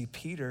us be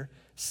Peter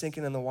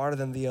sinking in the water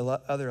than the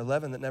other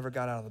 11 that never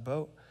got out of the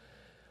boat.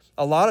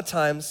 A lot of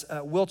times,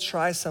 we'll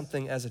try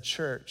something as a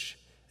church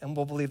and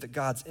we'll believe that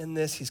God's in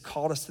this, he's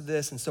called us to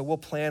this, and so we'll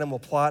plan and we'll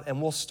plot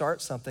and we'll start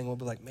something. We'll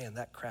be like, man,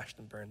 that crashed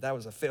and burned. That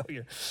was a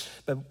failure.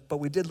 But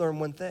we did learn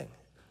one thing,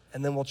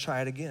 and then we'll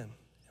try it again. And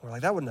we're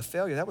like, that wasn't a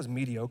failure, that was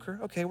mediocre.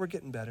 Okay, we're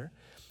getting better.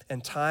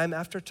 And time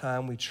after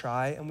time, we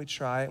try and we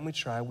try and we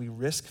try. We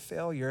risk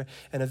failure,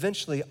 and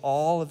eventually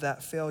all of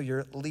that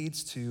failure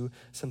leads to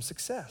some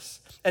success.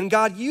 And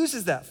God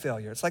uses that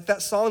failure. It's like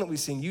that song that we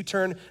sing, you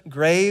turn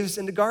graves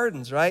into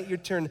gardens, right? You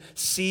turn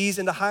seas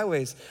into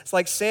highways. It's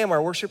like Sam,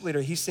 our worship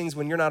leader, he sings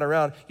when you're not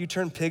around, you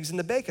turn pigs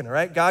into bacon, all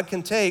right? God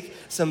can take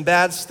some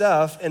bad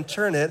stuff and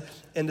turn it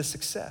into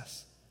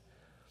success.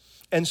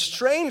 And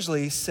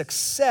strangely,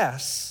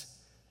 success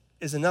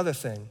is another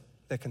thing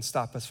that can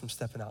stop us from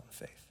stepping out in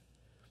faith.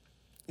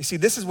 You see,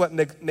 this is what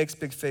makes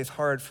big faith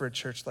hard for a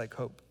church like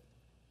Hope.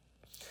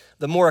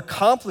 The more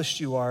accomplished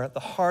you are, the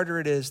harder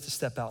it is to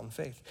step out in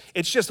faith.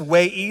 It's just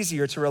way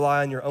easier to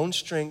rely on your own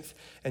strength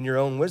and your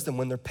own wisdom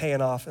when they're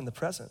paying off in the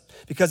present.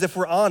 Because if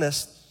we're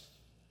honest,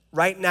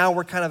 right now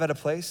we're kind of at a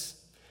place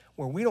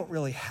where we don't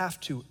really have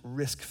to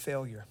risk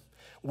failure.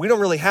 We don't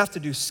really have to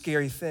do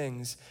scary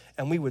things,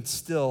 and we would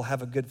still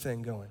have a good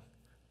thing going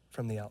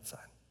from the outside.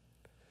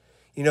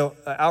 You know,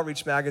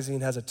 Outreach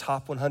Magazine has a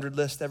top 100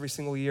 list every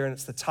single year, and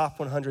it's the top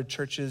 100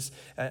 churches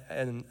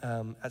and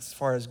as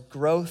far as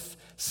growth,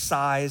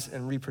 size,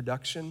 and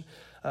reproduction.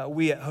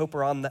 We at Hope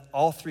are on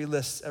all three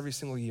lists every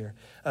single year.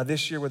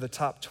 This year, we're the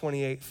top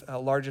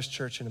 28th largest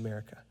church in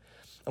America.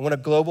 And when a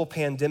global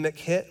pandemic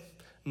hit,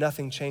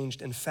 nothing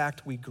changed. In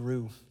fact, we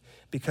grew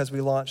because we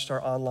launched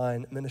our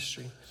online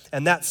ministry.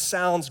 And that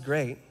sounds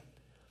great,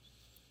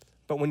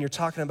 but when you're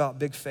talking about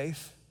big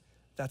faith,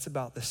 that's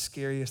about the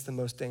scariest and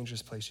most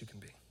dangerous place you can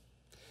be.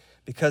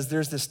 Because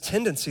there's this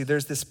tendency,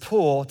 there's this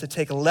pull to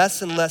take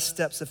less and less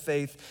steps of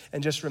faith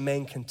and just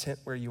remain content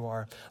where you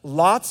are.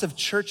 Lots of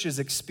churches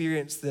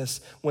experience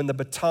this when the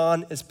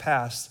baton is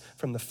passed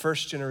from the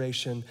first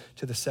generation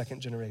to the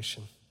second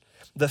generation.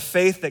 The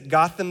faith that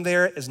got them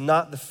there is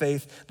not the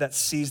faith that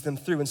sees them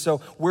through. And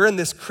so we're in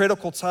this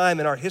critical time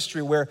in our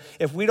history where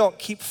if we don't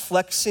keep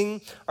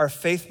flexing our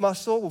faith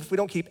muscle, if we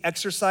don't keep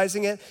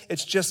exercising it,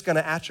 it's just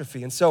gonna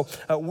atrophy. And so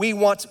we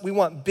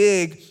want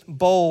big,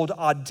 bold,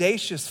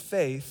 audacious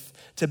faith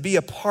to be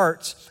a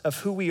part of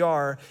who we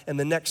are in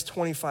the next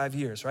 25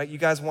 years, right? You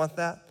guys want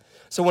that?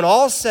 So when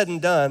all's said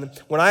and done,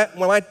 when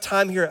my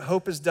time here at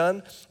Hope is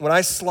done, when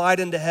I slide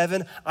into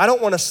heaven, I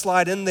don't want to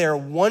slide in there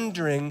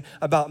wondering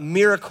about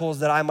miracles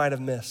that I might have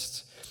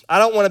missed. I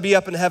don't want to be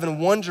up in heaven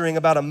wondering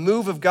about a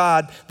move of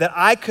God that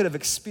I could have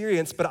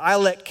experienced, but I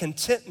let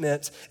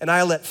contentment and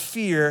I let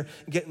fear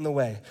get in the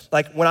way.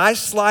 Like when I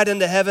slide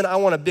into heaven, I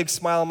want a big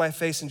smile on my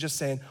face and just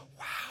saying,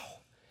 wow,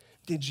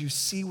 did you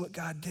see what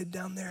God did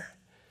down there?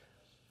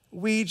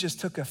 We just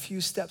took a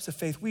few steps of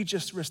faith. We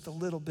just risked a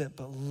little bit,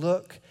 but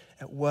look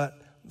at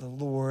what the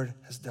Lord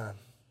has done.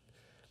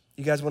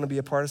 You guys want to be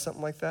a part of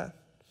something like that?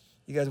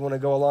 You guys want to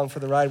go along for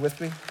the ride with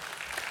me?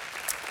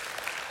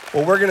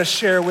 Well, we're going to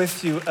share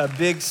with you a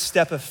big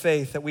step of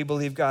faith that we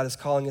believe God is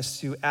calling us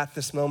to at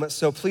this moment.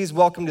 So please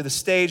welcome to the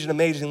stage an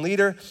amazing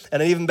leader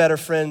and an even better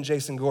friend,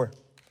 Jason Gore.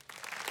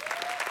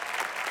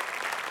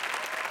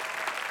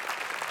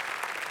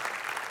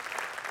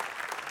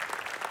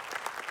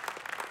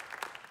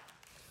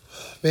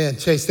 Man,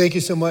 Chase, thank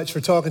you so much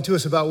for talking to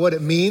us about what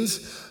it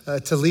means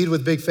to lead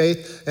with big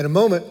faith. In a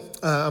moment,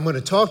 I'm going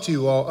to talk to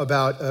you all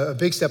about a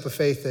big step of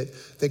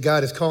faith that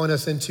God is calling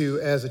us into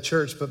as a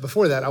church. But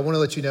before that, I want to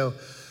let you know,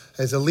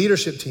 as a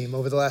leadership team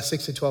over the last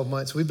 6 to 12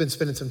 months, we've been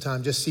spending some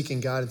time just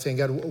seeking God and saying,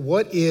 God,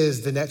 what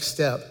is the next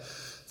step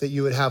that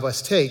you would have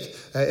us take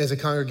as a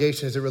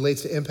congregation as it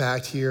relates to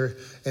impact here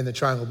in the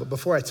Triangle? But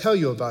before I tell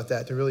you about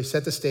that, to really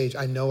set the stage,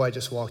 I know I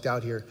just walked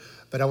out here,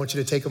 but I want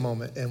you to take a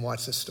moment and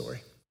watch this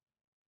story.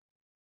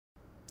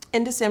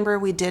 In December,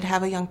 we did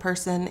have a young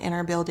person in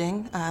our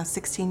building,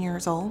 16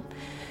 years old,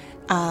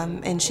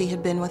 and she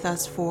had been with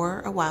us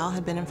for a while,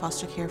 had been in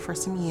foster care for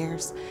some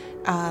years,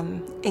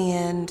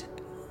 and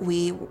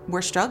we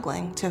were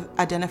struggling to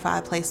identify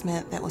a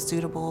placement that was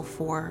suitable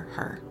for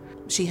her.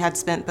 She had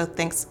spent both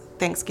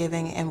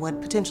Thanksgiving and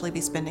would potentially be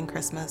spending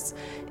Christmas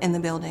in the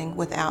building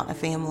without a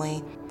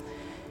family.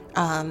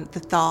 The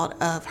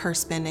thought of her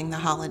spending the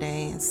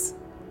holidays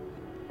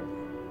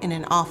in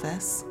an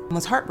office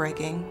was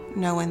heartbreaking,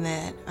 knowing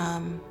that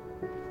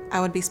I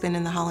would be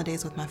spending the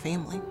holidays with my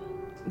family.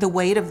 The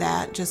weight of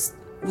that just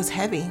was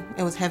heavy.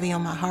 It was heavy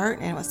on my heart,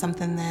 and it was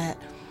something that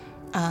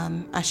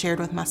I shared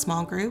with my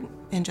small group,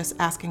 and just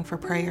asking for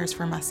prayers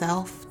for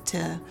myself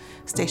to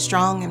stay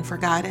strong and for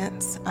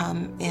guidance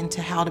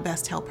into how to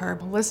best help her.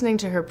 Listening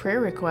to her prayer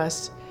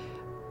request,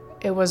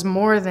 it was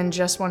more than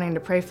just wanting to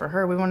pray for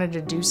her. We wanted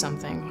to do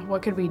something.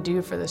 What could we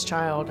do for this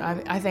child?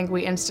 I think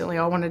we instantly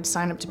all wanted to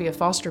sign up to be a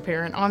foster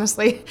parent,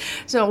 honestly.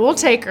 So we'll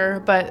take her,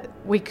 but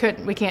we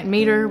can't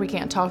meet her, we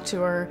can't talk to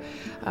her.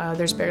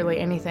 There's barely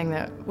anything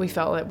that we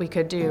felt that we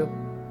could do.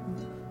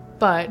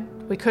 But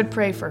we could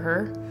pray for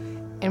her,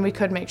 and we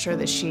could make sure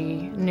that she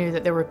knew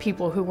that there were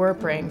people who were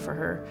praying for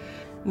her.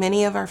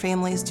 Many of our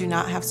families do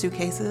not have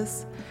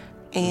suitcases,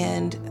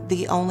 and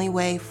the only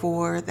way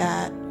for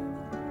that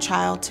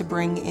child to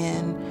bring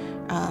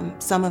in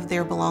some of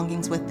their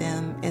belongings with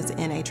them is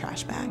in a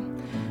trash bag.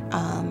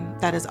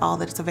 That is all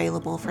that's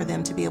available for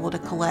them to be able to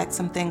collect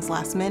some things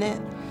last minute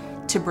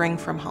to bring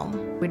from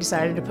home. We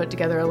decided to put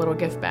together a little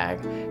gift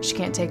bag. She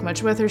can't take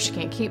much with her, she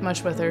can't keep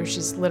much with her,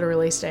 she's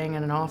literally staying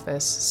in an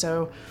office.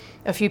 So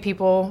a few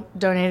people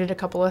donated a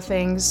couple of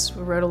things.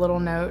 We wrote a little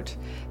note,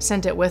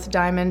 sent it with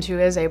Diamond, who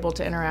is able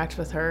to interact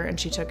with her, and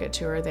she took it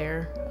to her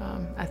there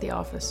at the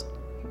office.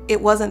 It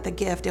wasn't the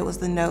gift, it was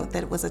the note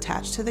that was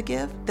attached to the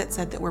gift that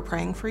said that we're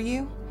praying for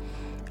you.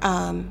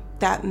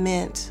 That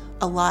meant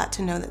a lot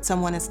to know that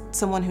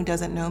someone who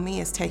doesn't know me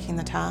is taking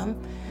the time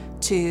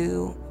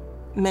to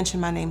mention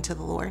my name to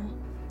the Lord.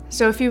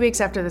 So a few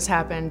weeks after this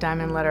happened,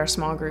 Diamond let our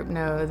small group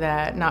know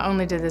that not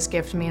only did this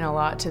gift mean a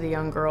lot to the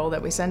young girl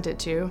that we sent it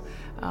to,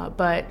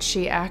 but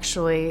she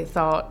actually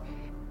thought,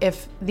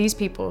 if these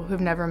people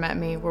who've never met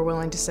me were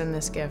willing to send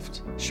this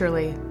gift,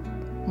 surely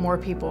more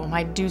people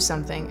might do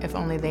something if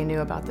only they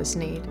knew about this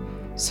need.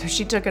 So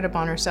she took it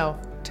upon herself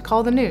to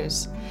call the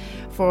news,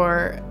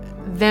 for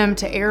them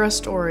to air a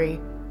story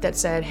that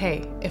said,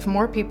 hey, if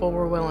more people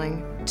were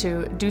willing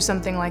to do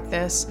something like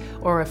this,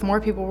 or if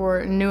more people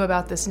knew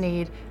about this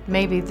need,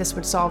 maybe this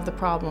would solve the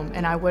problem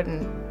and I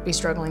wouldn't be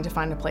struggling to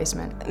find a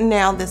placement.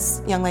 Now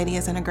this young lady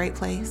is in a great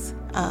place.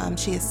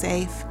 She is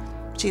safe,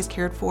 she is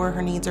cared for,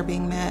 her needs are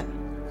being met.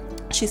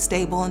 She's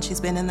stable and she's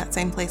been in that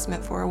same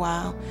placement for a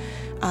while.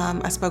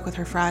 I spoke with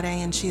her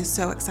Friday and she is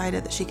so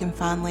excited that she can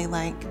finally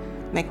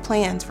make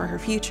plans for her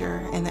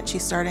future, and that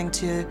she's starting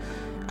to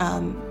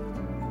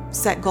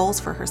set goals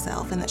for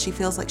herself, and that she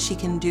feels like she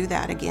can do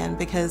that again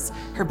because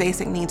her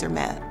basic needs are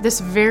met.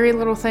 This very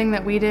little thing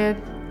that we did,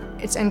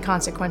 it's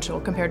inconsequential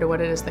compared to what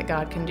it is that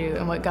God can do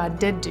and what God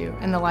did do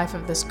in the life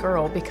of this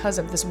girl because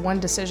of this one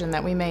decision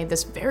that we made,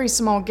 this very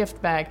small gift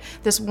bag,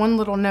 this one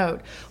little note.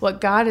 What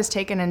God has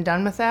taken and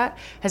done with that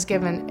has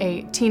given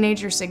a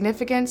teenager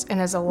significance and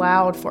has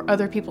allowed for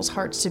other people's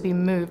hearts to be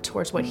moved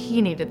towards what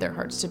He needed their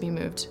hearts to be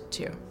moved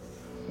to.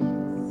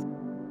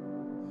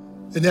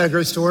 Isn't that a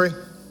great story?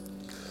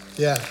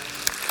 Yeah.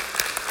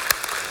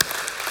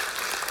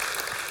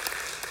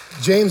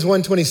 James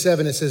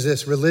 1:27, it says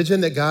this: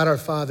 religion that God our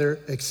Father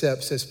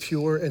accepts as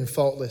pure and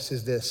faultless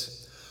is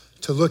this,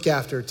 to look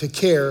after, to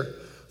care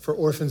for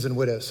orphans and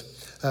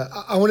widows.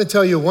 I want to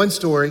tell you one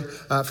story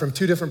from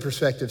two different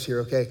perspectives here,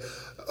 okay?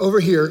 Over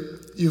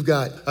here, you've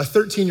got a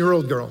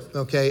 13-year-old girl,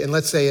 okay? And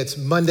let's say it's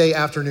Monday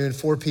afternoon,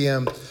 4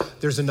 p.m.,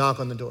 there's a knock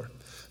on the door.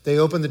 They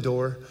open the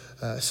door,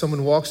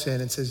 someone walks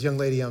in and says, young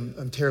lady,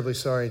 I'm terribly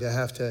sorry to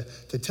have to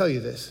tell you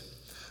this,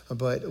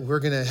 but we're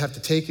gonna have to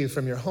take you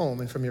from your home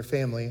and from your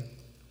family,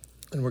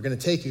 and we're gonna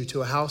take you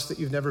to a house that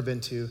you've never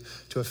been to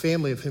a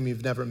family of whom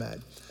you've never met.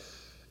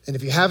 And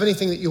if you have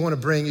anything that you wanna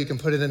bring, you can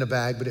put it in a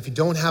bag, but if you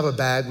don't have a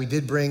bag, we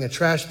did bring a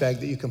trash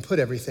bag that you can put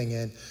everything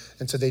in.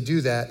 And so they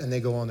do that and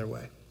they go on their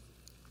way.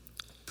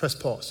 Press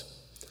pause.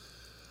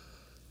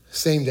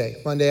 Same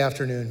day, Monday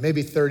afternoon,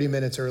 maybe 30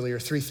 minutes earlier,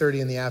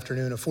 3:30 in the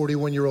afternoon, a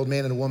 41-year-old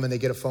man and a woman, they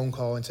get a phone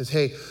call and says,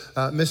 hey,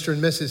 Mr.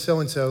 and Mrs.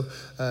 So-and-so,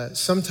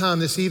 sometime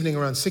this evening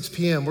around 6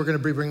 p.m., we're gonna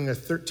be bringing a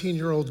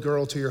 13-year-old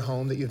girl to your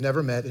home that you've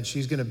never met, and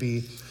she's gonna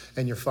be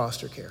in your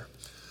foster care.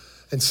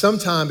 And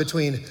sometime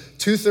between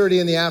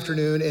 2:30 in the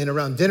afternoon and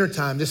around dinner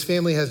time, this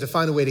family has to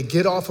find a way to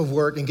get off of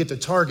work and get to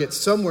Target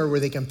somewhere where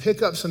they can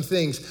pick up some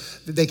things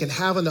that they can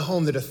have in the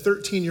home that a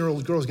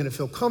 13-year-old girl is gonna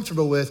feel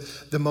comfortable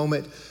with the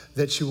moment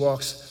that she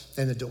walks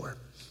in the door.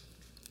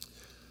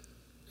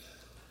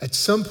 At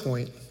some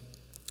point,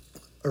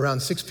 around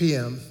 6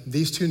 p.m.,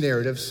 these two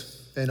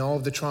narratives and all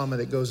of the trauma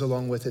that goes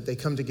along with it, they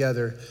come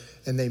together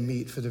and they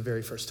meet for the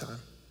very first time.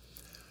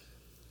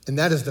 And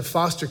that is the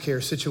foster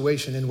care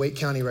situation in Wake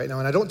County right now.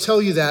 And I don't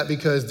tell you that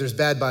because there's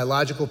bad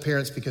biological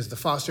parents, because the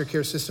foster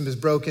care system is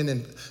broken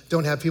and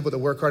don't have people that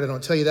work hard. I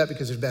don't tell you that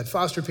because there's bad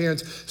foster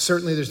parents.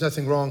 Certainly there's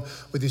nothing wrong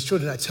with these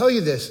children. I tell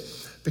you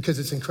this because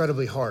it's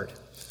incredibly hard.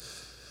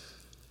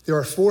 There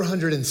are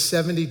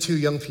 472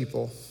 young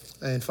people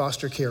in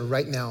foster care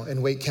right now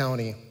in Wake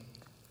County.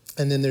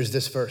 And then there's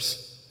this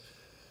verse.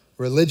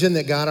 Religion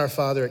that God our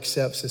Father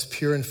accepts as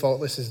pure and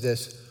faultless as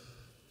this,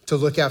 to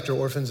look after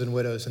orphans and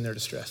widows in their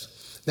distress.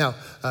 Now,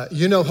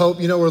 you know Hope,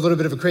 you know we're a little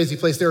bit of a crazy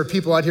place. There are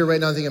people out here right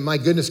now thinking, my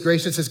goodness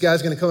gracious, this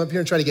guy's gonna come up here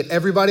and try to get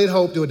everybody at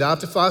Hope to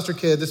adopt a foster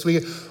kid this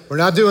week. We're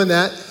not doing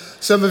that.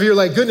 Some of you are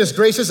like, goodness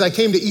gracious, I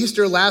came to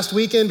Easter last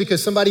weekend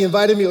because somebody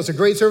invited me. It was a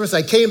great service.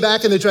 I came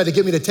back and they tried to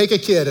get me to take a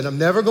kid, and I'm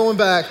never going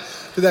back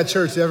to that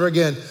church ever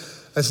again.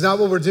 That's not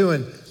what we're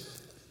doing.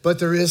 But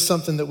there is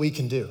something that we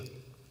can do.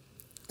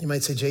 You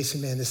might say,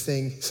 Jason, man, this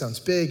thing sounds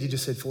big. You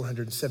just said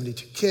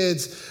 472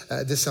 kids.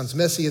 This sounds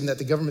messy, and that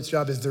the government's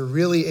job. Is there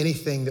really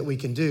anything that we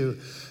can do?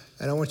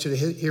 And I want you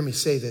to hear me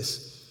say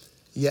this.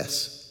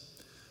 Yes,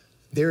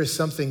 there is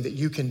something that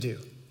you can do.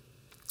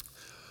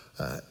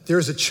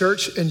 There's a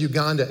church in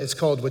Uganda. It's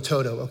called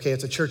Watoto, okay?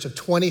 It's a church of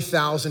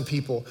 20,000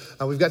 people.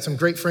 We've got some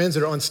great friends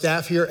that are on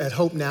staff here at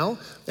Hope now,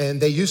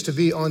 and they used to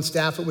be on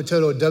staff at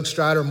Watoto. Doug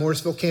Strider,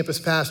 Morrisville campus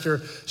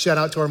pastor. Shout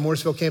out to our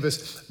Morrisville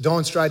campus.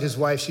 Dawn Stride, his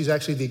wife, she's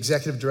actually the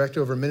executive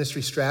director over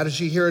ministry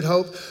strategy here at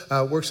Hope,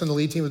 works on the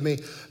lead team with me.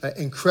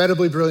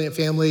 Incredibly brilliant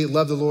family,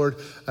 love the Lord.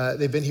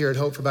 They've been here at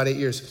Hope for about 8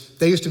 years.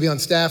 They used to be on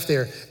staff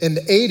there. In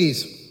the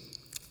 80s,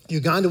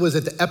 Uganda was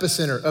at the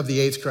epicenter of the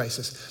AIDS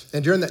crisis.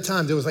 And during that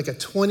time, there was like a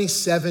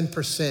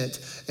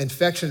 27%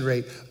 infection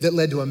rate that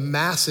led to a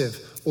massive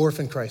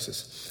orphan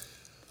crisis.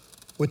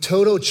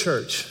 Watoto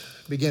Church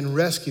began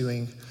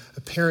rescuing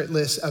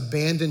parentless,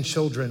 abandoned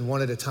children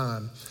one at a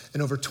time.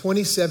 And over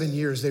 27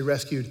 years, they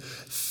rescued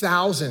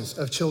thousands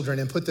of children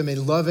and put them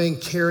in loving,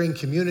 caring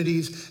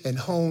communities and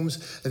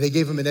homes. And they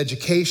gave them an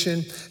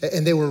education,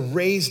 and they were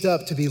raised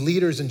up to be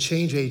leaders and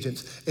change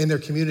agents in their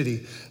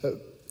community.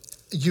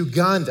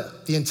 Uganda,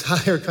 the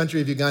entire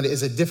country of Uganda,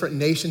 is a different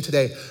nation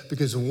today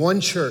because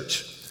one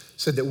church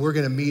said that we're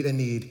gonna meet a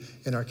need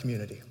in our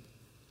community.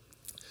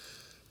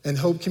 And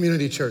Hope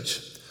Community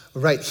Church,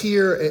 right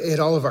here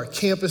at all of our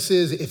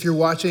campuses, if you're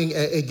watching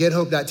at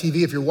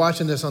gethope.tv, if you're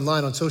watching this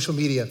online on social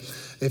media,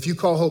 if you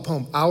call Hope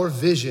home, our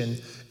vision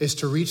is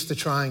to reach the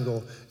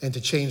triangle and to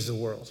change the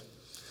world.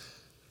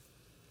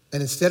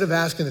 And instead of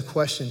asking the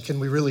question, can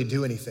we really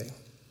do anything?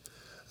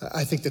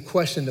 I think the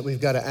question that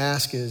we've got to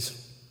ask is,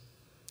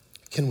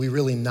 can we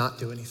really not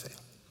do anything?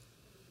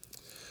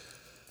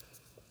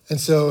 And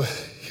so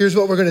here's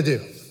what we're gonna do.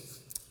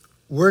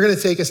 We're gonna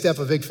take a step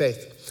of big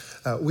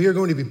faith. We are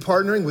going to be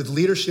partnering with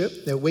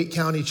leadership at Wake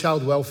County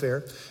Child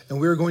Welfare, and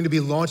we're going to be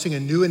launching a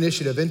new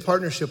initiative in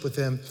partnership with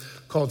them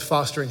called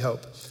Fostering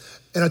Hope.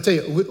 And I'll tell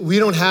you, we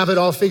don't have it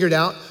all figured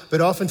out, but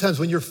oftentimes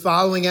when you're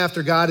following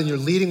after God and you're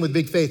leading with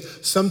big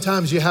faith,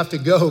 sometimes you have to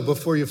go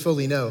before you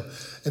fully know.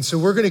 And so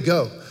we're gonna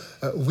go.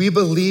 We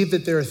believe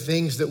that there are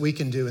things that we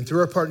can do. And through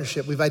our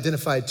partnership, we've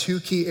identified two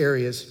key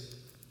areas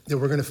that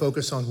we're gonna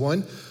focus on.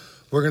 One,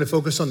 we're gonna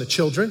focus on the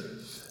children,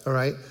 all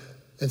right?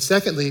 And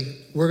secondly,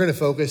 we're gonna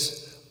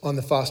focus on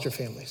the foster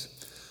families.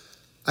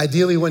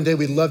 Ideally, one day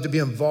we'd love to be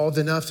involved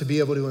enough to be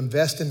able to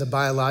invest in the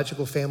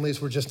biological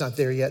families. We're just not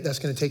there yet. That's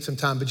gonna take some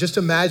time. But just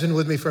imagine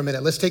with me for a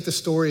minute. Let's take the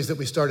stories that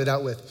we started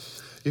out with.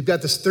 You've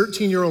got this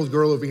 13-year-old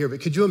girl over here, but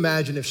could you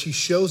imagine if she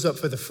shows up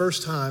for the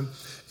first time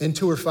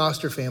into her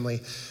foster family,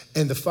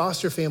 and the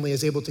foster family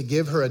is able to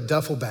give her a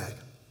duffel bag.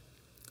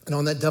 And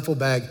on that duffel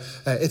bag,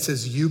 it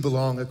says, "You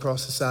belong,"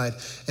 across the side.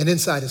 And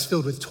inside is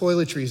filled with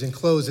toiletries and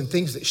clothes and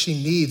things that she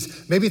needs,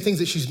 maybe things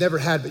that she's never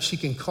had, but she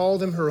can call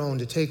them her own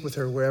to take with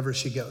her wherever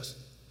she goes.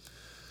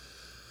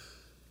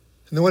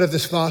 And then what if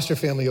this foster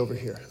family over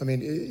here? I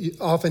mean,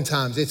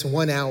 oftentimes it's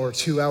 1 hour,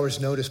 2 hours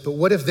notice, but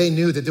what if they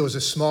knew that there was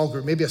a small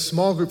group, maybe a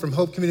small group from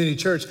Hope Community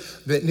Church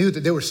that knew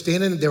that they were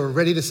standing, they were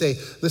ready to say,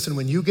 listen,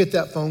 when you get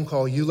that phone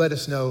call, you let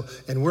us know,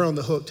 and we're on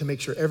the hook to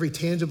make sure every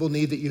tangible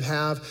need that you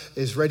have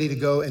is ready to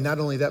go. And not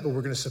only that, but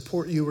we're gonna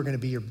support you. We're gonna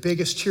be your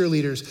biggest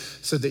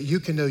cheerleaders so that you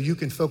can know you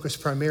can focus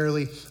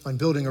primarily on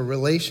building a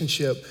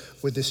relationship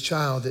with this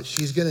child that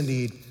she's gonna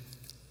need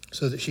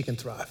so that she can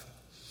thrive.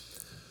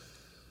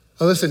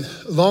 Now listen,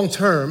 long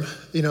term,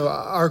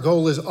 our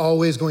goal is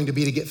always going to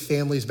be to get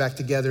families back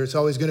together. It's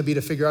always going to be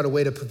to figure out a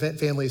way to prevent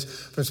families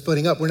from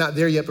splitting up. We're not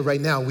there yet, but right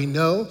now we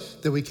know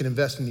that we can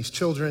invest in these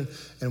children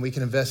and we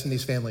can invest in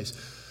these families.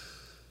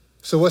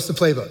 So what's the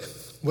playbook?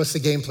 What's the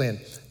game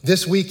plan?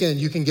 This weekend,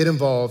 you can get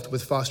involved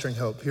with Fostering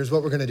Hope. Here's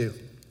what we're going to do.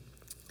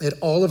 At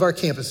all of our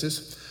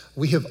campuses,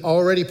 we have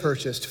already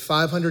purchased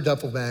 500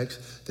 duffel bags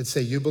that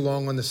say you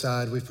belong on the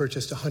side. We've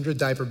purchased 100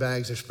 diaper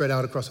bags. They're spread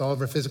out across all of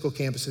our physical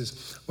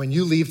campuses. When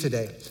you leave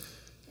today,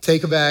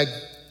 take a bag,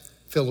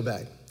 fill a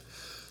bag.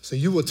 So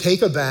you will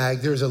take a bag.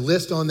 There's a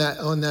list on that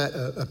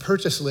a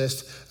purchase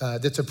list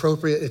that's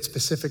appropriate. It's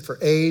specific for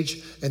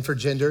age and for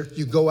gender.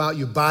 You go out,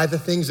 you buy the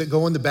things that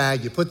go in the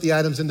bag, you put the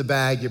items in the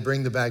bag, you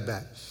bring the bag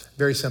back.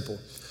 Very simple.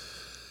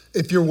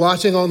 If you're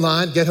watching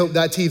online,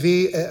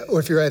 gethope.tv, or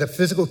if you're at a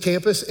physical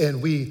campus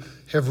and we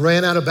have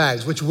ran out of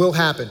bags, which will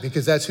happen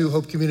because that's who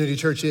Hope Community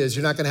Church is.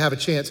 You're not gonna have a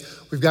chance.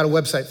 We've got a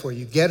website for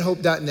you,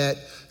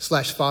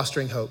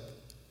 gethope.net/fosteringhope.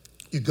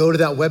 You go to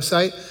that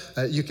website,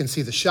 you can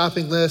see the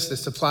shopping list, the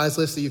supplies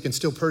list that you can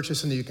still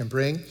purchase and that you can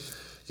bring.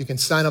 You can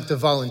sign up to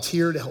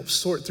volunteer to help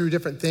sort through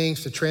different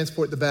things, to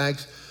transport the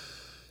bags.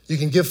 You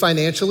can give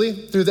financially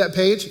through that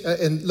page.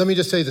 And let me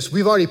just tell you this,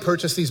 we've already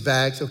purchased these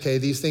bags, okay?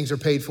 These things are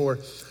paid for,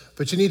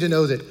 but you need to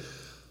know that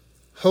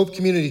Hope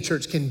Community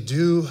Church can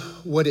do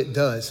what it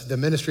does. The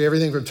ministry,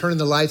 everything from turning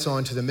the lights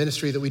on to the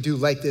ministry that we do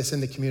like this in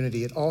the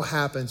community, it all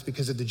happens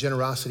because of the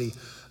generosity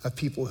of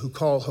people who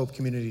call Hope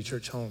Community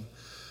Church home.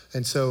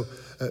 And so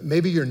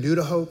maybe you're new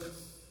to Hope.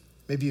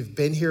 Maybe you've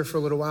been here for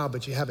a little while,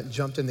 but you haven't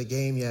jumped in the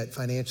game yet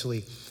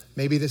financially.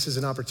 Maybe this is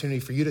an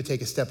opportunity for you to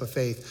take a step of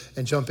faith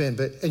and jump in.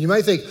 And you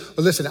might think,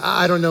 well, listen,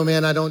 I don't know,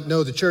 man. I don't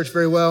know the church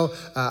very well.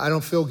 I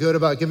don't feel good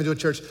about giving to a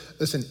church.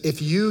 Listen,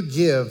 if you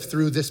give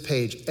through this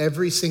page,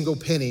 every single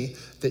penny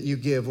that you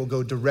give will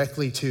go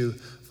directly to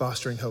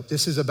Fostering Hope.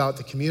 This is about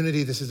the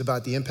community. This is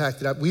about the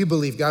impact that we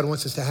believe God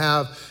wants us to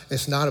have.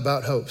 It's not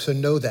about hope, so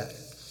know that.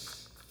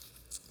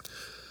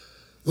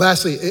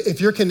 Lastly,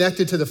 if you're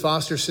connected to the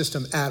foster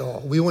system at all,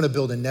 we want to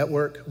build a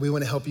network. We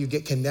want to help you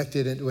get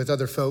connected with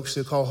other folks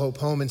who call Hope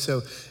home. And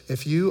so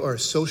if you are a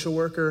social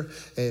worker,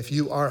 if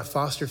you are a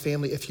foster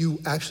family, if you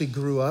actually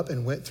grew up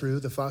and went through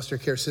the foster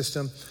care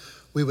system,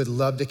 we would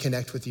love to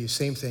connect with you.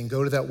 Same thing,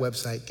 go to that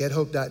website,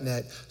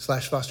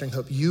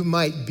 gethope.net/fosteringhope. You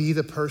might be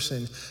the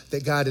person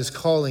that God is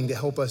calling to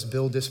help us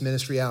build this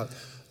ministry out.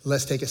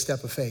 Let's take a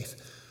step of faith.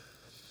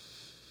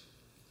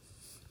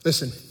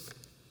 Listen,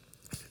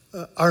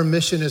 our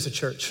mission as a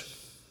church,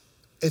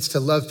 it's to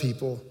love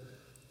people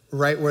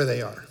right where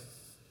they are.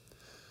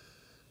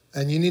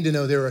 And you need to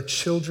know there are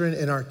children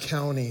in our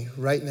county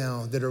right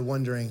now that are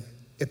wondering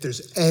if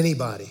there's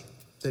anybody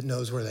that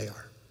knows where they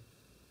are.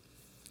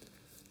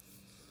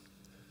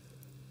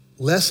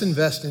 Let's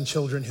invest in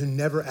children who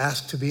never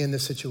asked to be in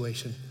this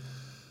situation,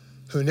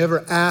 who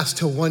never asked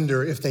to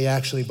wonder if they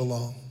actually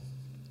belong.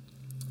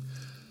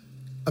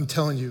 I'm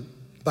telling you,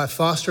 by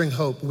Fostering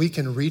Hope, we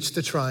can reach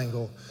the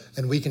triangle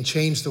and we can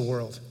change the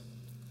world.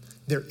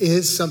 There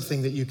is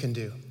something that you can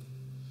do,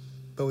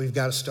 but we've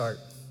got to start,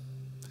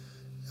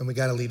 and we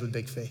got to lead with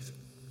big faith.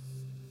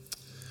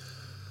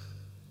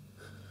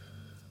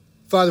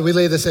 Father, we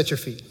lay this at your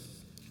feet.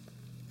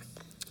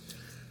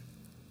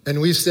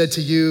 And we've said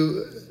to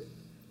you,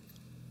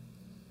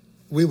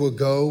 we will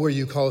go where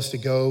you call us to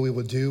go. We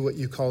will do what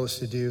you call us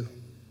to do.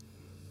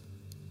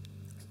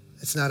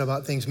 It's not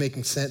about things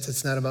making sense.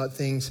 It's not about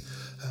it's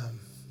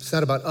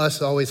not about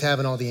us always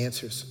having all the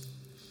answers.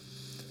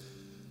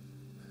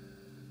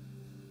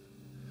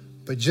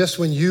 But just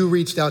when you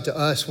reached out to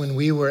us when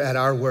we were at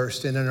our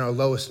worst and in our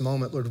lowest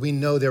moment, Lord, we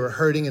know there were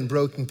hurting and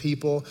broken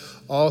people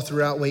all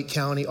throughout Wake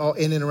County, all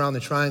in and around the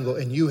triangle,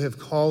 and you have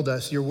called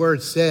us. Your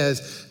word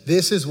says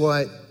this is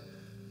what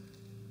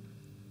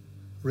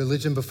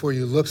religion before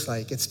you looks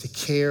like. It's to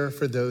care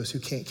for those who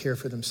can't care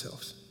for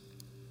themselves.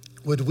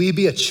 Would we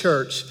be a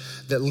church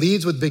that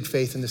leads with big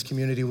faith in this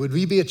community? Would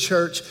we be a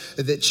church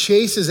that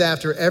chases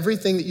after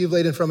everything that you've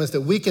laid in front of us,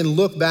 that we can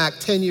look back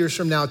 10 years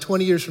from now,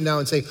 20 years from now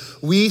and say,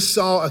 we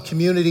saw a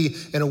community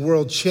and a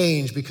world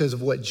change because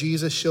of what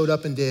Jesus showed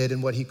up and did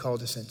and what he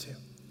called us into?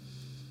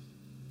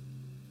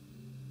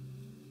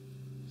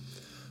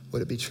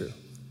 Would it be true?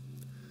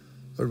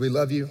 Lord, we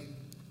love you,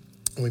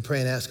 and we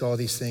pray and ask all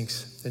these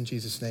things in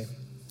Jesus' name.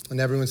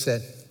 And everyone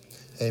said,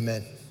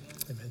 amen.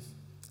 Amen.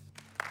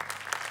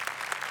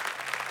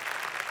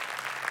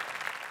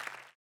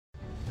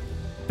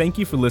 Thank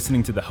you for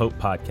listening to the Hope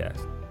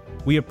Podcast.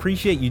 We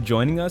appreciate you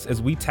joining us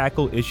as we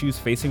tackle issues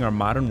facing our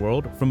modern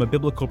world from a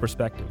biblical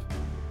perspective.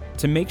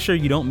 To make sure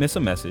you don't miss a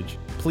message,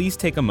 please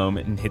take a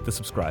moment and hit the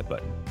subscribe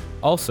button.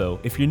 Also,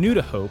 if you're new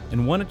to Hope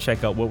and want to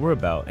check out what we're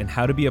about and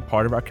how to be a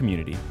part of our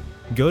community,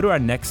 go to our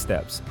next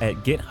steps at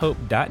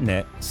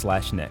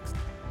gethope.net/next.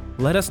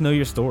 Let us know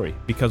your story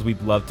because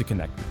we'd love to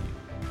connect with you.